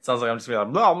either. Sounds like I'm just gonna be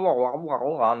like blah, blah, blah, blah,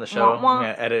 blah, on the show. Wah, wah. I'm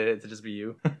gonna edit it to just be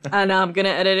you. I know, I'm gonna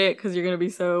edit it because you're gonna be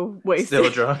so wasted. Still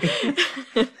drunk.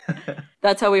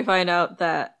 That's how we find out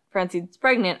that Francine's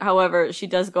pregnant. However, she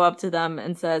does go up to them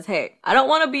and says, hey, I don't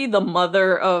want to be the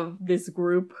mother of this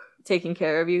group taking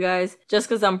care of you guys. Just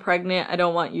because I'm pregnant, I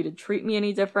don't want you to treat me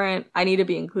any different. I need to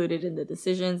be included in the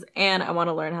decisions, and I want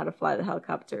to learn how to fly the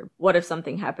helicopter. What if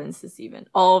something happens to Steven?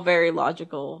 All very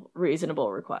logical,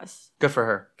 reasonable requests. Good for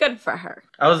her. Good for her.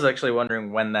 I was actually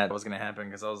wondering when that was going to happen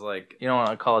because I was like, you don't want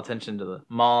to call attention to the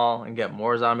mall and get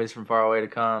more zombies from far away to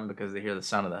come because they hear the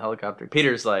sound of the helicopter.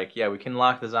 Peter's like, yeah, we can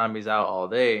lock the zombies out all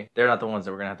day. They're not the ones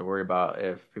that we're going to have to worry about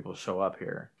if people show up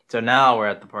here. So now we're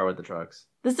at the part with the trucks.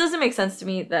 This doesn't make sense to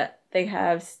me that they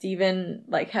have Steven,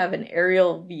 like, have an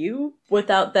aerial view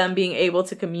without them being able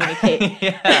to communicate.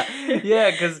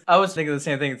 Yeah, because I was thinking the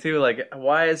same thing too. Like,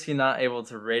 why is he not able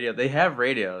to radio? They have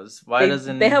radios. Why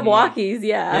doesn't they have he... walkies?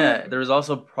 Yeah, there was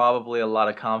also probably a lot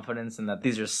of confidence in that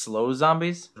these are slow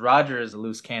zombies. Roger is a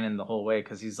loose cannon the whole way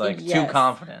because he's like too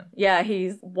confident. Yeah,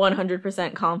 he's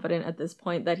 100% confident at this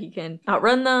point that he can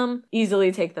outrun them,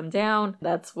 easily take them down.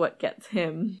 That's what gets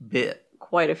him bit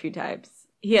quite a few times.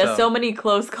 He has so many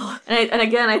close calls. And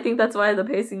again, I think that's why the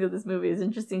pacing of this movie is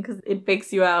interesting, because it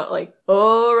fakes you out like,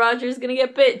 oh, Roger's gonna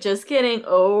get bit. Just kidding.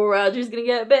 Oh, Roger's gonna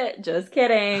get bit. Just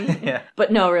kidding. Yeah.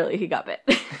 But no, really, he got bit.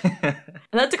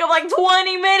 And that took him like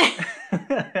 20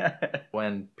 minutes.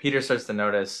 When Peter starts to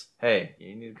notice, hey,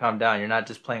 you need to calm down. You're not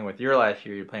just playing with your life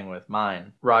here, you're playing with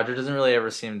mine. Roger doesn't really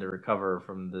ever seem to recover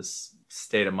from this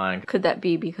state of mind. Could that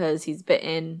be because he's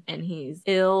bitten and he's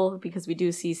ill? Because we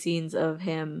do see scenes of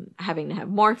him having to have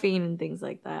morphine and things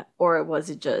like that. Or was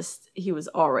it just he was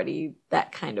already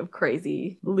that kind of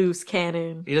crazy loose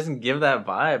cannon? He doesn't give that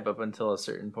vibe up until a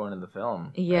certain point in the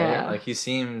film. Yeah. Right? Like, he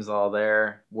seems all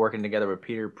there working together with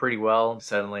Peter pretty well.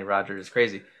 Suddenly Roger is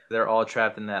crazy. They're all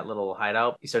trapped in that little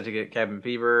hideout. You start to get cabin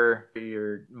fever.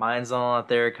 Your mind's all out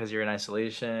there because you're in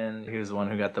isolation. He was the one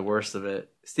who got the worst of it.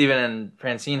 Steven and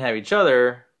Francine have each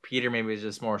other. Peter maybe is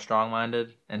just more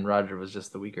strong-minded, and Roger was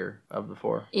just the weaker of the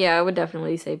four. Yeah, I would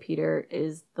definitely say Peter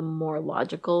is the more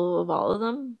logical of all of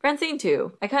them. Francine,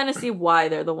 too. I kind of see why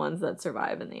they're the ones that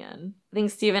survive in the end. I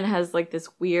think Steven has like this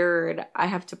weird, I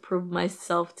have to prove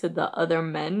myself to the other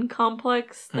men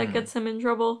complex that gets him in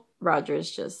trouble. Roger's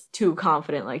just too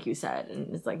confident, like you said,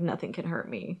 and it's like, nothing can hurt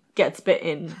me. Gets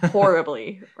bitten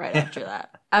horribly right after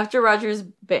that. After Roger's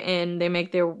bitten, they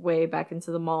make their way back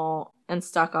into the mall and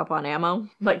stock up on ammo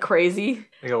like crazy.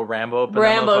 They go Rambo up in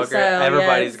Rambo that motherfucker. style,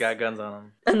 Everybody's yes. got guns on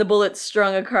them. And the bullets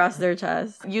strung across their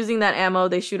chest. Using that ammo,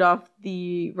 they shoot off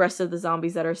the rest of the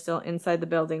zombies that are still inside the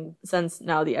building, since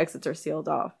now the exits are sealed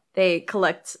off. They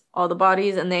collect all the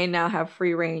bodies, and they now have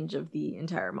free range of the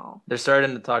entire mall. They're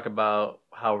starting to talk about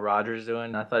how Roger's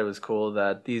doing. I thought it was cool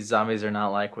that these zombies are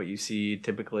not like what you see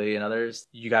typically in others.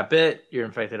 You got bit, you're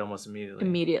infected almost immediately.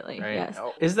 Immediately, right? yes.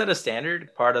 Is that a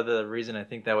standard? Part of the reason I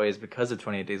think that way is because of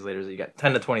 28 Days Later, that you got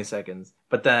 10 to 20 seconds.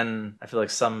 But then I feel like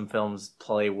some films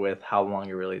play with how long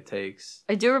it really takes.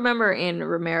 I do remember in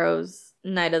Romero's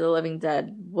Night of the Living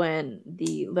Dead, when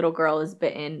the little girl is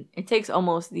bitten, it takes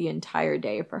almost the entire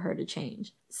day for her to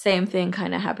change. Same thing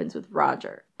kind of happens with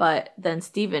Roger, but then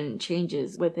Steven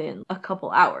changes within a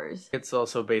couple hours. It's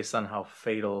also based on how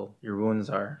fatal your wounds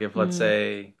are. If, let's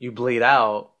say, you bleed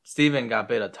out, Steven got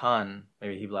bit a ton,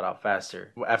 maybe he bled out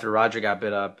faster. After Roger got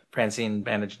bit up, Francine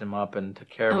bandaged him up and took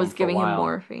care of him for a while. I was giving him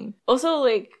morphine. Also,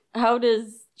 like, how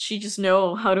does she just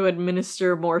know how to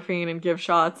administer morphine and give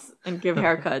shots and give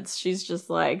haircuts? She's just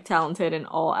like talented in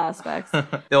all aspects.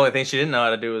 The only thing she didn't know how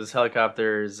to do was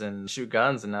helicopters and shoot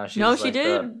guns, and now she's No, she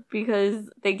did, because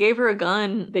they gave her a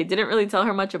gun. They didn't really tell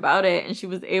her much about it, and she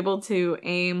was able to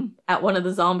aim at one of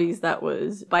the zombies that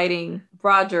was biting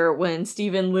Roger when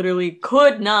Steven literally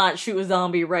could not shoot a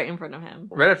zombie right in front of him.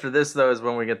 Right after this, though, is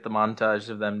when we get the montage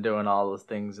of them doing all those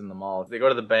things in the mall. They go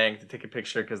to the bank to take a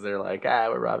picture because they're like,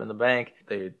 we're robbing the bank.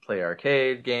 They play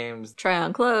arcade games. Try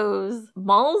on clothes.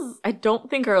 Malls, I don't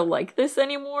think are like this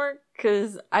anymore,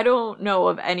 because I don't know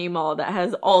of any mall that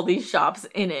has all these shops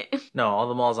in it. No, all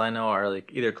the malls I know are like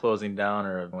either closing down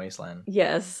or a wasteland.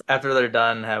 Yes. After they're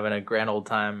done having a grand old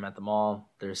time at the mall,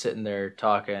 they're sitting there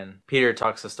talking. Peter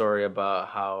talks a story about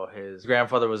how his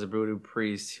grandfather was a voodoo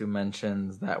priest who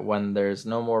mentions that when there's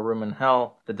no more room in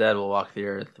hell, the dead will walk the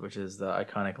earth, which is the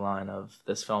iconic line of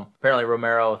this film. Apparently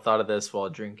Romero thought of this while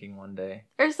drinking one day.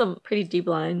 There's some pretty deep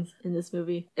lines in this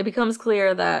movie. It becomes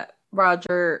clear that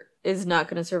Roger is not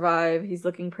going to survive. He's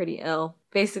looking pretty ill.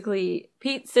 Basically,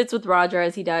 Pete sits with Roger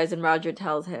as he dies, and Roger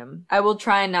tells him, I will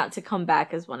try not to come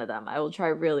back as one of them. I will try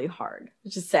really hard,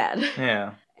 which is sad.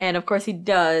 Yeah. And of course he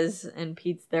does, and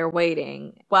Pete's there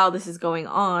waiting. While this is going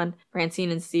on,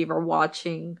 Francine and Steve are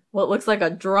watching what looks like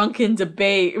a drunken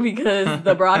debate because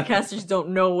the broadcasters don't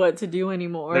know what to do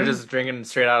anymore. They're just drinking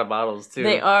straight out of bottles, too.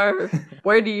 They are.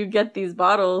 Where do you get these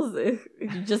bottles?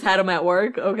 You just had them at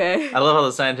work? Okay. I love how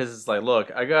the scientist is like,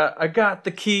 look, I got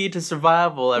the key to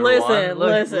survival, everyone.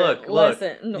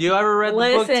 Listen. You ever read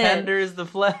the book Tender is the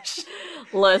Flesh?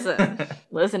 Listen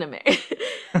to me.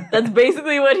 That's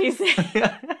basically what he's saying.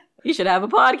 You should have a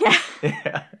podcast.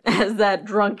 Yeah. As that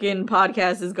drunken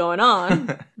podcast is going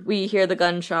on, we hear the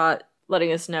gunshot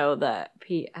letting us know that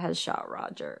Pete has shot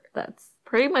Roger. That's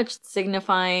pretty much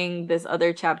signifying this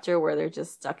other chapter where they're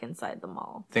just stuck inside the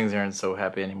mall. Things aren't so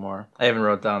happy anymore. I even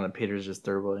wrote down that Peter's just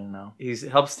thoroughly now. He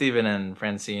helps Steven and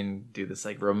Francine do this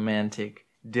like romantic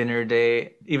dinner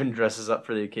date, even dresses up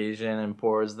for the occasion and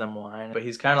pours them wine. But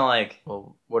he's kind of like,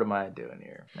 well, what am I doing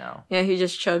here now? Yeah, he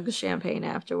just chugs champagne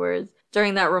afterwards.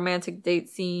 During that romantic date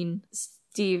scene,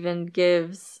 Steven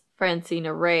gives Francine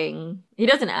a ring. He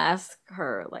doesn't ask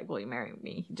her, like, will you marry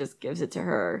me? He just gives it to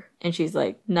her. And she's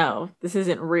like, no, this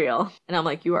isn't real. And I'm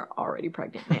like, you are already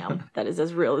pregnant, ma'am. That is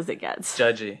as real as it gets.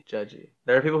 Judgy.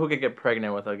 There are people who could get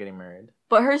pregnant without getting married.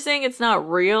 But her saying it's not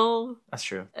real, that's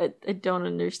true. I don't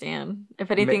understand.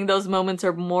 If anything, those moments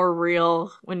are more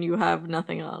real when you have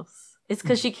nothing else. It's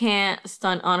because she can't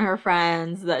stunt on her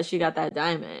friends that she got that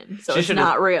diamond. So it's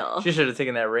not real. She should have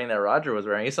taken that ring that Roger was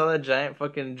wearing. You saw that giant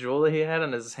fucking jewel that he had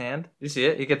on his hand? Did you see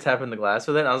it? He kept tapping the glass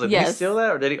with it. And I was like, Did he steal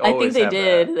that? Or did he always I think they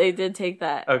did. That? They did take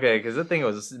that. Okay, because the thing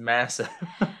was massive.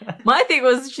 My thing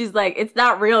was, she's like, it's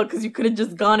not real because you could have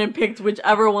just gone and picked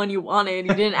whichever one you wanted.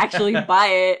 You didn't actually buy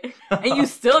it. And you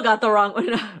still got the wrong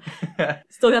one.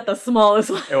 Still got the smallest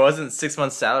one. It wasn't 6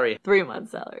 months' salary. 3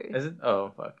 months' salary. Is it?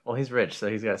 Oh, fuck. Well, he's rich, so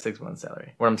he's got a 6 months'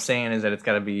 salary. What I'm saying is that it's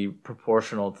got to be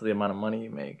proportional to the amount of money you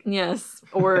make. Yes,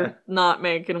 or not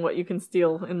make and what you can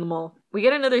steal in the mall. We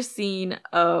get another scene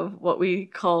of what we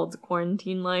called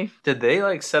quarantine life. Did they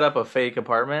like set up a fake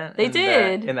apartment? They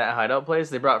did. In that hideout place?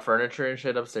 They brought furniture and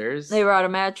shit upstairs? They brought a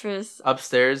mattress.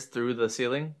 Upstairs through the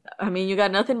ceiling? I mean, you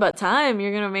got nothing but time.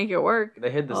 You're going to make it work. They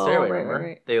hid the stairway, right, remember?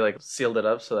 right. They like sealed it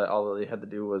up so that all they had to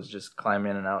do was just climb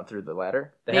in and out through the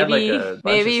ladder. They Maybe, had like a bunch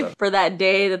maybe of stuff. for that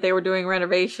day that they were doing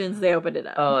renovations, they opened it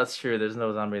up. Oh, that's true. There's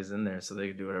no zombies in there, so they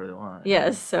could do whatever they want.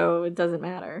 Yes, so it doesn't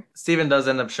matter. Steven does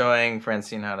end up showing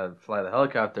Francine how to fly the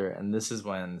helicopter, and this is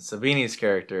when Savini's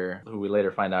character, who we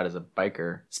later find out is a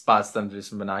biker, spots them through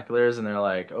some binoculars, and they're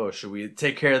like, oh, should we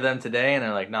take care of them today? And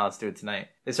they're like, no, let's do it tonight.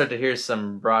 They start to hear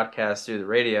some broadcast through the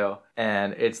radio,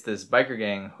 and it's this biker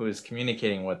gang who is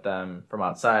communicating with them from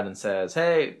outside and says,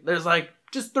 hey, there's like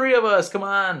just 3 of us, come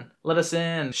on, let us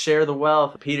in, share the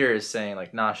wealth. Peter is saying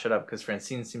like, nah, shut up, because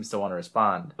Francine seems to want to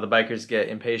respond. The bikers get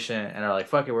impatient and are like,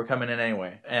 fuck it, we're coming in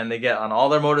anyway. And they get on all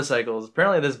their motorcycles.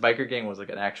 Apparently this biker gang was like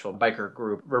an actual biker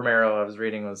group. Romero, I was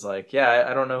reading, was like, yeah,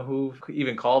 I don't know who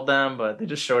even called them, but they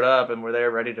just showed up and were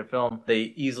there ready to film.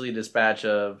 They easily dispatch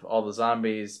of all the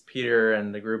zombies. Peter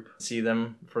and the group see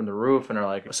them from the roof and are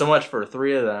like, so much for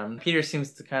 3 of them. Peter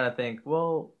seems to kind of think,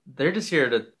 well, they're just here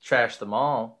to trash the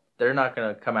mall. They're not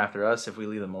going to come after us if we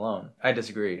leave them alone. I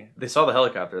disagree. They saw the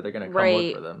helicopter. They're going to come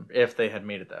look for them if they had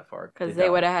made it that far. Because they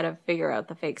would have had to figure out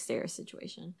the fake stairs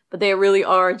situation. But they really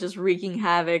are just wreaking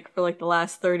havoc for like the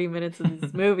last 30 minutes of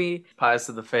this movie. Pies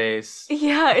to the face.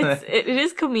 Yeah, it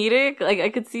is comedic. Like I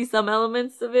could see some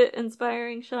elements of it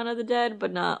inspiring Shaun of the Dead,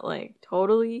 but not like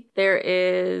totally. There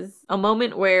is a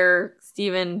moment where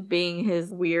Steven, being his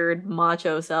weird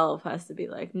macho self, has to be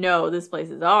like, no, this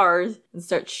place is ours, and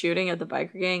start shooting at the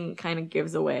biker gang. Kind of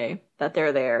gives away that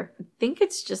they're there. I think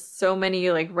it's just so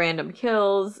many like random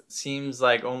kills. Seems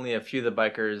like only a few of the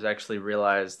bikers actually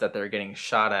realize that they're getting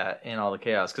shot at in all the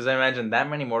chaos. Because I imagine that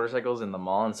many motorcycles in the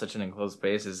mall in such an enclosed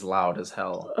space is loud as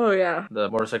hell. Oh yeah. The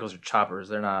motorcycles are choppers.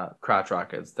 They're not crotch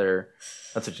rockets.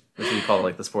 That's what you call it,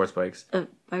 like the sports bikes. A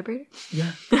vibrator?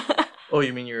 Yeah. Oh,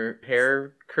 you mean your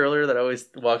hair curler that I always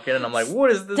walk in and I'm like,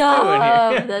 what is this Stop!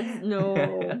 doing here? That's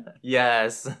no.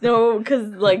 Yes. No,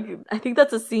 because like I think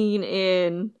that's a scene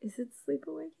in. Is it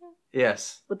Sleepaway Camp?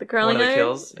 Yes. With the curling One of the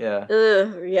irons? kills, yeah.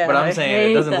 Ugh, yeah. But I'm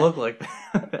saying it doesn't that. look like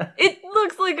that. It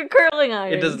looks like a curling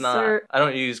iron. It does not. Sir. I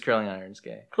don't use curling irons,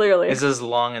 gay. Clearly. It's just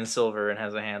long and silver and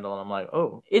has a handle, and I'm like,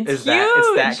 oh, It's it's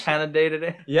huge. that kind of day to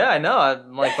day? Yeah, I know.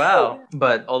 I'm like, wow.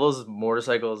 But all those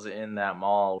motorcycles in that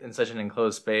mall, in such an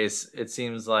enclosed space, it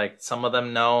seems like some of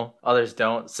them know, others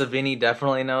don't. Savini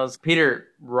definitely knows. Peter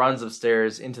runs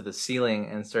upstairs into the ceiling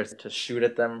and starts to shoot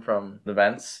at them from the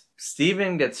vents.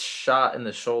 Steven gets shot in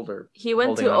the shoulder. He went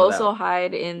holding to on also that.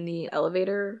 hide in the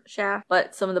elevator shaft,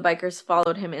 but some of the bikers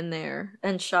followed him in there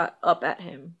and shot up at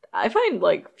him. I find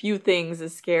like few things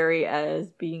as scary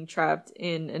as being trapped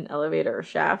in an elevator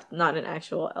shaft, not an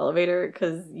actual elevator,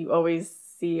 because you always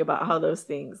see about how those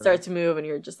things start to move and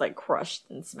you're just like crushed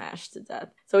and smashed to death.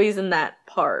 So he's in that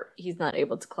part. He's not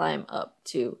able to climb up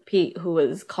to Pete, who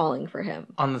was calling for him.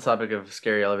 On the topic of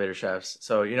scary elevator shafts,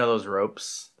 so you know those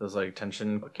ropes, those like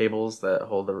tension cables that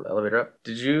hold the elevator up?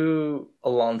 Did you, a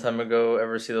long time ago,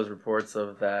 ever see those reports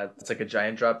of that? It's like a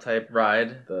giant drop type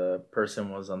ride. The person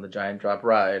was on the giant drop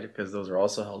ride because those are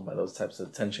also held by those types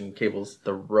of tension cables.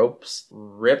 The ropes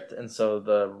ripped, and so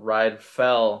the ride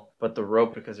fell, but the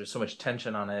rope, because there's so much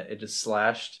tension on it, it just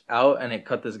slashed out and it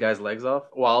cut this guy's legs off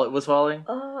while it was falling.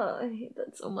 Oh, I hate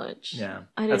that so much. Yeah,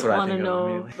 I that's didn't what I want to think of know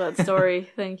immediately. that story.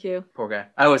 Thank you. Poor guy.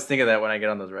 I always think of that when I get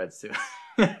on those rides too.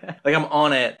 Like I'm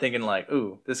on it thinking like,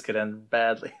 ooh, this could end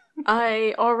badly.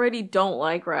 I already don't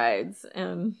like rides,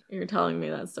 and you're telling me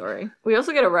that story. We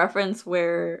also get a reference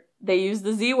where they use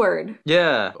the Z word.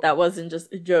 Yeah. That wasn't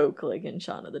just a joke like in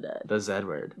Shaun of the Dead. The Z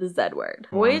word. The Z word.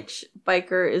 Which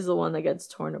biker is the one that gets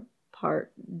torn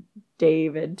apart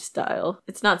David style?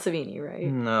 It's not Savini, right?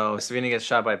 No, Savini gets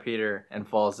shot by Peter and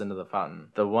falls into the fountain.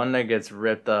 The one that gets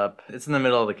ripped up, it's in the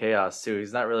middle of the chaos too.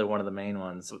 He's not really one of the main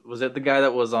ones. Was it the guy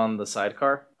that was on the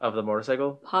sidecar of the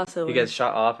motorcycle? Possibly. He gets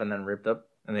shot off and then ripped up,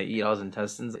 and they eat all his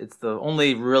intestines. It's the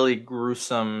only really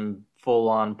gruesome,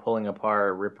 full-on pulling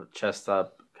apart, rip chest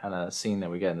up kind of scene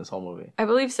that we get in this whole movie. I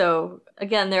believe so.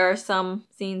 Again, there are some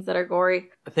scenes that are gory.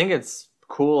 I think it's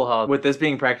cool how, with this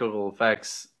being practical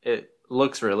effects, it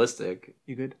looks realistic.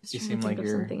 You good? You trying to seem think like of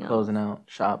you're something else. closing out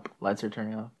shop. Lights are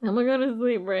turning off. I'm gonna go to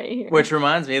sleep right here. Which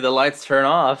reminds me, the lights turn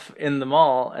off in the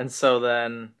mall, and so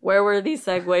then... Where were these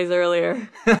segues earlier?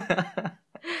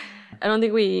 I don't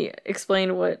think we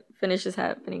explained what finishes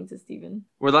happening to Steven.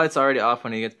 Were the lights already off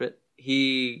when he gets bit?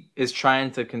 He is trying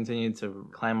to continue to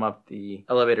climb up the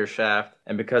elevator shaft,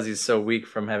 And because he's so weak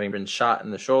from having been shot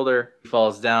in the shoulder, he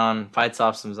falls down, fights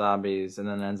off some zombies, and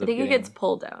then ends I up think getting... he gets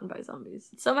pulled down by zombies.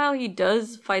 Somehow he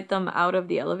does fight them out of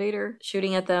the elevator,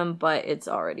 shooting at them, but it's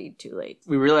already too late.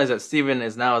 We realize that Steven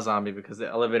is now a zombie because the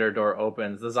elevator door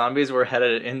opens. The zombies were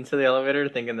headed into the elevator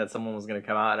thinking that someone was going to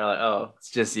come out, and they're like, oh,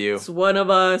 it's just you. It's one of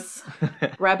us.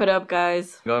 Wrap it up,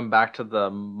 guys. Going back to the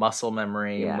muscle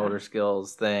memory, Yeah. motor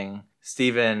skills thing,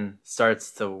 Steven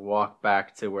starts to walk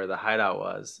back to where the hideout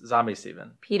was. Zombie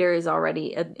Steven. Peter is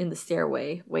already in the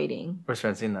stairway waiting. Where's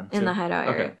Francine then? In too? the hideout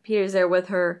area. Okay. Peter's there with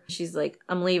her. She's like,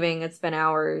 I'm leaving. It's been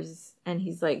hours. And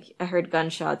he's like, I heard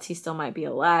gunshots. He still might be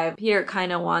alive. Peter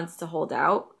kind of wants to hold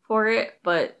out for it,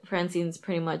 but Francine's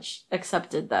pretty much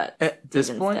accepted that At this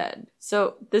Steven's point? dead.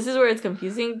 So this is where it's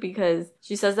confusing because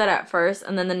she says that at first,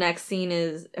 and then the next scene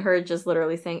is her just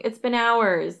literally saying, it's been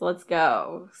hours. Let's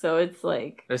go. So it's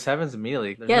like... This happens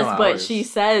immediately. There's yes, no but hours. she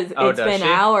says Oh, it's does been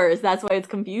she? hours. That's why it's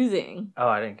confusing. Oh,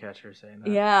 I didn't catch her saying that.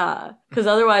 Yeah. Because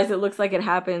otherwise it looks like it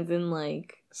happens in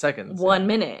like... Seconds. 1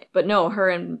 minute. But no, her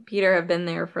and Peter have been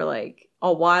there for like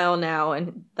a while now,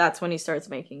 and that's when he starts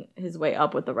making his way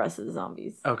up with the rest of the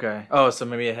zombies. Okay. Oh, so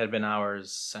maybe it had been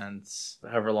hours since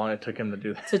however long it took him to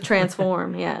do that. To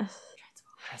transform, yes.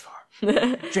 Transform.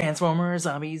 Transformers,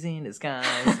 zombies in disguise.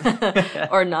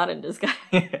 Or not in disguise.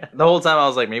 The whole time I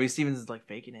was like, maybe Steven's like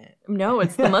faking it. No,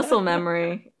 it's the muscle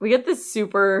memory. We get this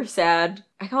super sad...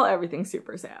 I call everything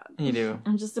super sad. You do.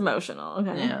 I'm just emotional,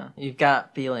 okay? Yeah. You've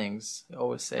got feelings. You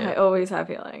always say I it. always have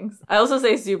feelings. I also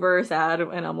say super sad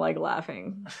when I'm like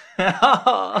laughing.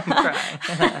 Oh, I'm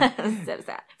crying. So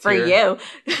sad. For Tear. you.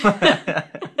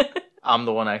 I'm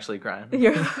the one actually crying.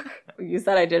 You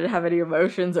said I didn't have any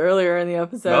emotions earlier in the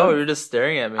episode. No, you're just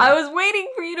staring at me. I was waiting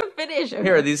for you to finish. Okay.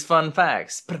 Here are these fun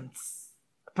facts.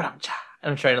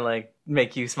 I'm trying to like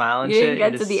make you smile and You shit. didn't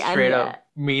get You're to the just end straight yet. up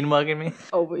mean mugging me.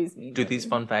 Always me. Do these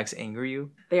fun facts anger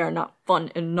you? They are not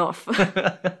fun enough.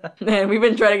 Man, we've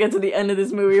been trying to get to the end of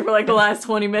this movie for like the last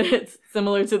 20 minutes,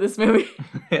 similar to this movie.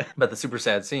 But the super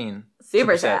sad scene.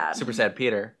 Super sad. Super sad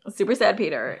Peter. Super sad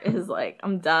Peter is like,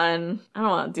 I'm done. I don't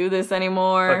want to do this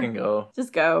anymore. Fucking go.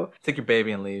 Just go. Take your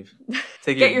baby and leave.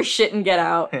 Take Get your shit and get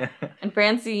out. And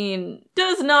Francine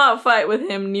does not fight with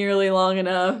him nearly long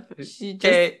enough.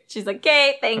 She's like,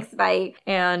 okay, thanks, bye.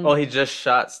 And Well, he just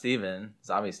shot Steven.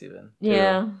 Zombie Steven. too.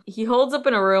 yeah, he holds up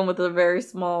in a room with a very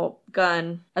small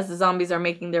gun as the zombies are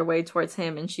making their way towards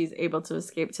him, and she's able to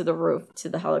escape to the roof to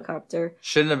the helicopter.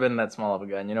 Shouldn't have been that small of a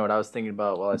gun. You know what I was thinking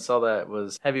about while I saw that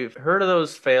was, have you heard of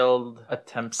those failed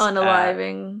attempts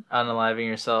Unaliving. at unaliving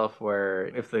yourself where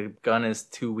if the gun is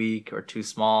too weak or too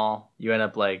small, you end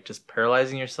up like just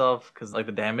paralyzing yourself because like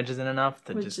the damage isn't enough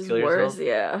to Which just is kill worse, yourself?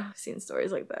 yeah. I've seen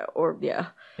stories like that. Or, yeah.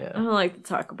 I Yeah. don't like to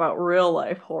talk about real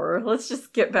life horror. Let's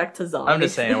just get back to zombies. I'm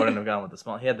just saying I wouldn't have gone with the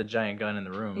small. He had the giant gun in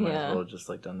the room. Might Yeah. as well have just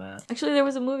like done that. Actually, there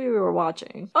was a movie we were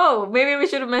watching. Oh, maybe we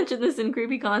should have mentioned this in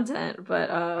creepy content, but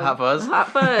Hot Fuzz? Hot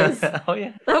Fuzz. Oh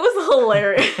yeah. That was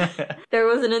hilarious. There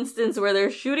was an instance where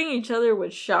they're shooting each other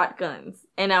with shotguns.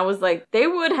 And I was like, they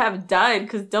would have died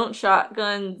because don't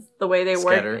shotguns, the way they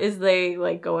Scatter. work is they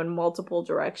like go in multiple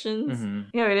directions. Mhm.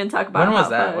 Yeah, we didn't talk about When was Hot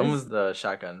that? Fuzz. When was the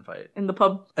shotgun fight? in the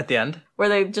pub At the end? where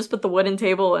they just put the wooden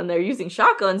table and they're using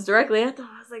shotguns directly at them.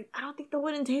 I was like, I don't think the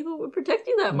wooden table would protect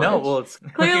you that much. No, well, it's we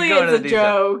Clearly can go into it's a the detail.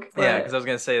 joke. Yeah, but- because I was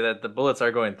gonna say that the bullets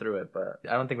are going through it, but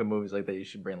I don't think with movies like that you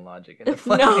should bring logic into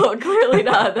play. No, clearly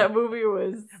not. That movie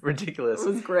was Ridiculous.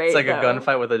 great. It's like though. a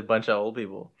gunfight with a bunch of old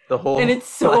people. The whole And it's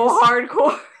so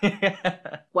hardcore.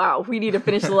 hardcore. Wow, we need to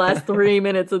finish the last 3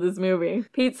 minutes of this movie.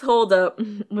 Pete's holed up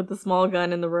with the small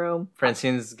gun in the room.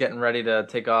 Francine's getting ready to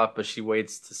take off, but she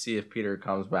waits to see if Peter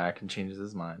comes back and changes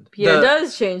his mind. Peter The-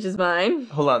 does change his mind.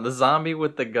 Hold on, the zombie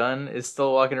with the gun is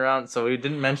still walking around. So we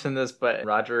didn't mention this, but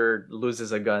Roger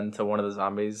loses a gun to one of the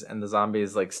zombies, and the zombie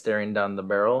is like staring down the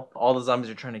barrel. All the zombies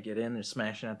are trying to get in, they're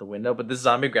smashing at the window, but this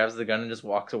zombie grabs the gun and just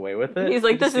walks away with it. He's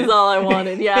like, Did you this see is it? all I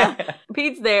wanted. Yeah.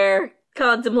 Pete's there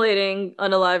contemplating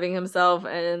unaliving himself,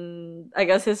 and I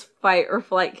guess his fight or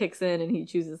flight kicks in and he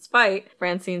chooses fight.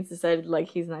 Francine's decided like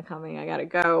he's not coming, I gotta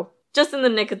go. Just in the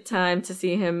nick of time to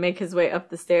see him make his way up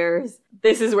the stairs.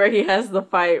 This is where he has the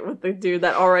fight with the dude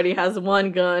that already has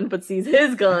one gun but sees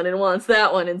his gun and wants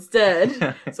that one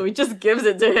instead. So he just gives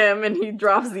it to him and he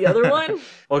drops the other one.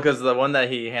 Well, because the one that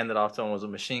he handed off to him was a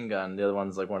machine gun. The other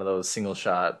one's like one of those single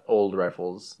shot old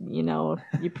rifles. You know,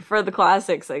 you prefer the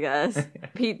classics, I guess.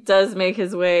 Pete does make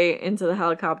his way into the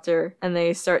helicopter and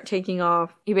they start taking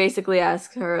off. He basically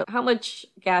asks her, how much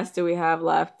gas do we have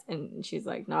left? And she's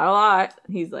like, not a lot.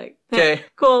 He's like, Okay.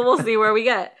 cool, we'll see where we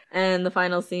get. And the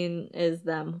final scene is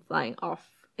them flying off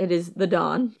It is the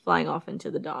dawn, flying off into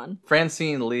the dawn.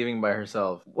 Francine leaving by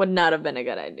herself. Would not have been a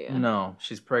good idea. No,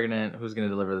 she's pregnant. Who's going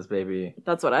to deliver this baby?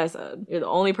 That's what I said. You're the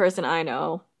only person I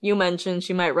know. You mentioned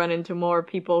she might run into more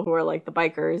people who are like the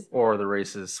bikers. Or the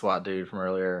racist SWAT dude from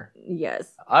earlier.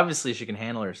 Yes. Obviously, she can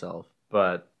handle herself,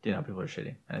 but, you know, people are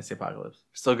shitty. And it's the apocalypse.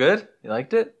 Still good? You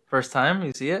liked it? First time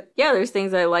you see it? Yeah, there's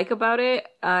things I like about it.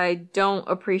 I don't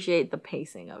appreciate the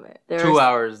pacing of it. 2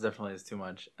 hours definitely is too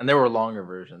much. And there were longer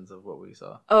versions of what we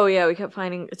saw. Oh, yeah, we kept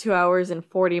finding 2 hours and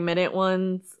 40-minute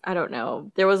ones. I don't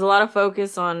know. There was a lot of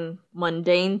focus on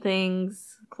mundane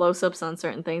things, close-ups on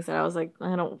certain things that I was like,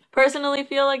 I don't personally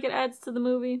feel like it adds to the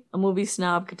movie. A movie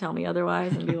snob could tell me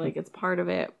otherwise and be like, it's part of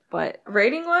it. But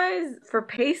rating-wise, for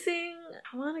pacing,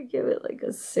 I want to give it like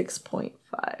a 6.5.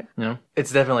 Yeah.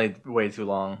 It's definitely way too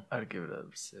long. I'd give it a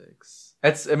 6.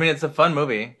 It's a fun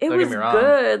movie. It Don't was get me wrong.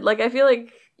 good. Like, I feel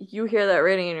like you hear that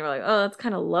rating and you're like, oh, that's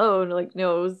kind of low. And like,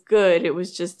 no, it was good. It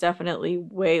was just definitely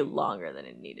way longer than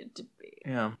it needed to be.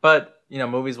 Yeah. But, you know,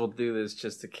 movies will do this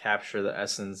just to capture the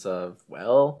essence of,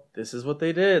 well, this is what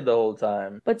they did the whole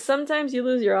time. But sometimes you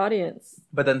lose your audience.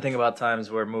 But then think about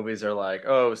times where movies are like,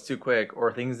 oh, it was too quick,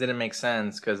 or things didn't make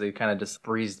sense because they kind of just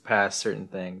breezed past certain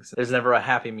things. There's never a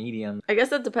happy medium. I guess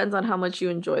that depends on how much you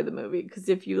enjoy the movie. Because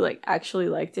if you like actually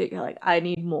liked it, you're like, I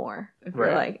need more. If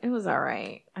you're like, it was all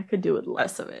right, I could do with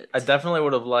less of it. I definitely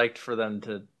would have liked for them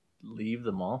to leave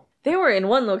the mall. They were in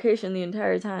one location the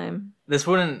entire time. This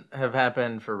wouldn't have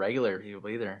happened for regular people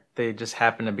either. They just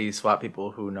happen to be SWAT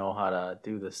people who know how to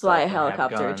do this. Fly a stuff and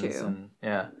have helicopter guns too. And,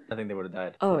 yeah, I think they would have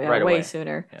died. Oh yeah, right way away.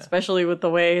 sooner. Yeah. Especially with the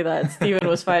way that Steven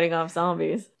was fighting off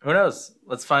zombies. Who knows?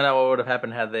 Let's find out what would have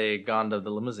happened had they gone to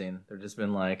the limousine. They've just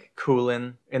been like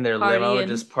cooling in their limo, Partying.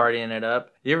 just partying it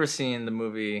up. You ever seen the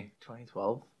movie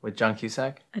 2012 with John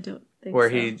Cusack? I don't think Where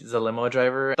so. he's a limo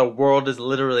driver. The world is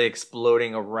literally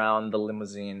exploding around the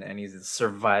limousine and he's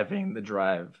surviving the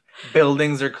drive.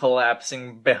 Buildings are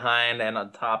collapsing behind and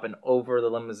on top and over the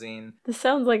limousine. This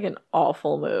sounds like an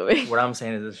awful movie. What I'm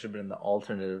saying is this should have been the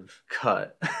alternative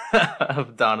cut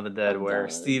of Dawn of the Dead where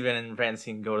Steven and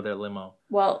Francine go to their limo.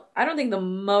 Well, I don't think the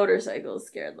motorcycles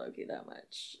scared Loki that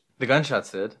much. The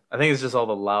gunshots did. I think it's just all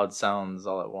the loud sounds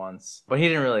all at once. But he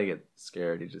didn't really get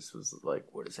scared. He just was like,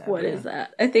 what is happening? What is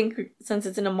that? I think since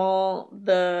it's in a mall,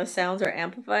 the sounds are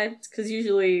amplified. Because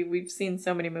usually we've seen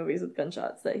so many movies with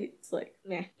gunshots that it's like,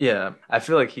 meh. Yeah. I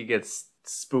feel like he gets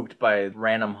spooked by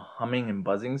random humming and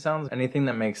buzzing sounds. Anything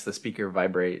that makes the speaker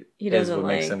vibrate is what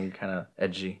makes him kind of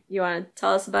edgy. You want to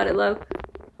tell us about it, Lo?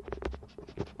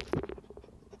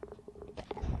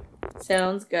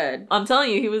 Sounds good. I'm telling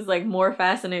you, he was like more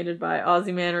fascinated by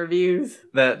Aussie Man reviews.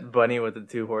 That bunny with the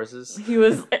 2 horses. He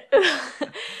was...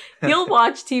 He'll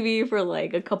watch TV for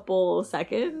like a couple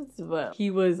seconds, but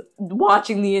he was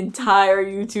watching the entire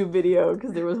YouTube video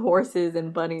because there was horses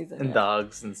and bunnies in it.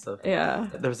 Dogs and stuff. Yeah.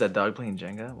 There was that dog playing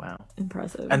Jenga. Wow.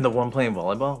 Impressive. And the one playing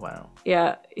volleyball. Wow.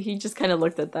 Yeah, he just kind of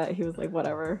looked at that. He was like,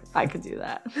 whatever, I could do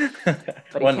that.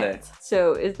 But one he can't. day.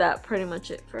 So is that pretty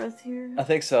much it for us here? I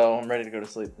think so. I'm ready to go to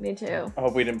sleep. Me too. I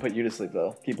hope we didn't put you to sleep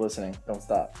though. Keep listening. Don't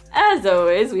stop. As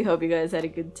always, we hope you guys had a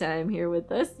good time here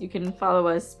with us. You can follow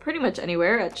us pretty much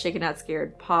anywhere at Shaken Not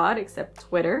Scared Pod, except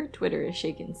Twitter. Twitter is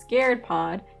Shaken Scared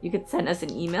Pod. You could send us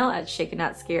an email at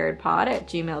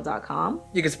shakennotScaredPod@gmail.com.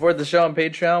 You can support the show on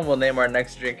Patreon. We'll name our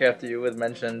next drink after you with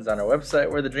mentions on our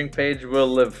website where the drink page will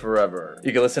live forever.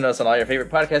 You can listen to us on all your favorite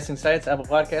podcasting sites, Apple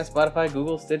Podcasts, Spotify,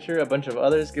 Google, Stitcher, a bunch of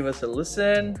others. Give us a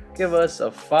listen. Give us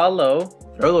a follow.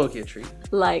 Throw Loki a treat.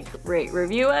 Like, rate,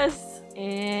 review us.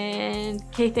 And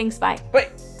okay, thanks, bye. Bye.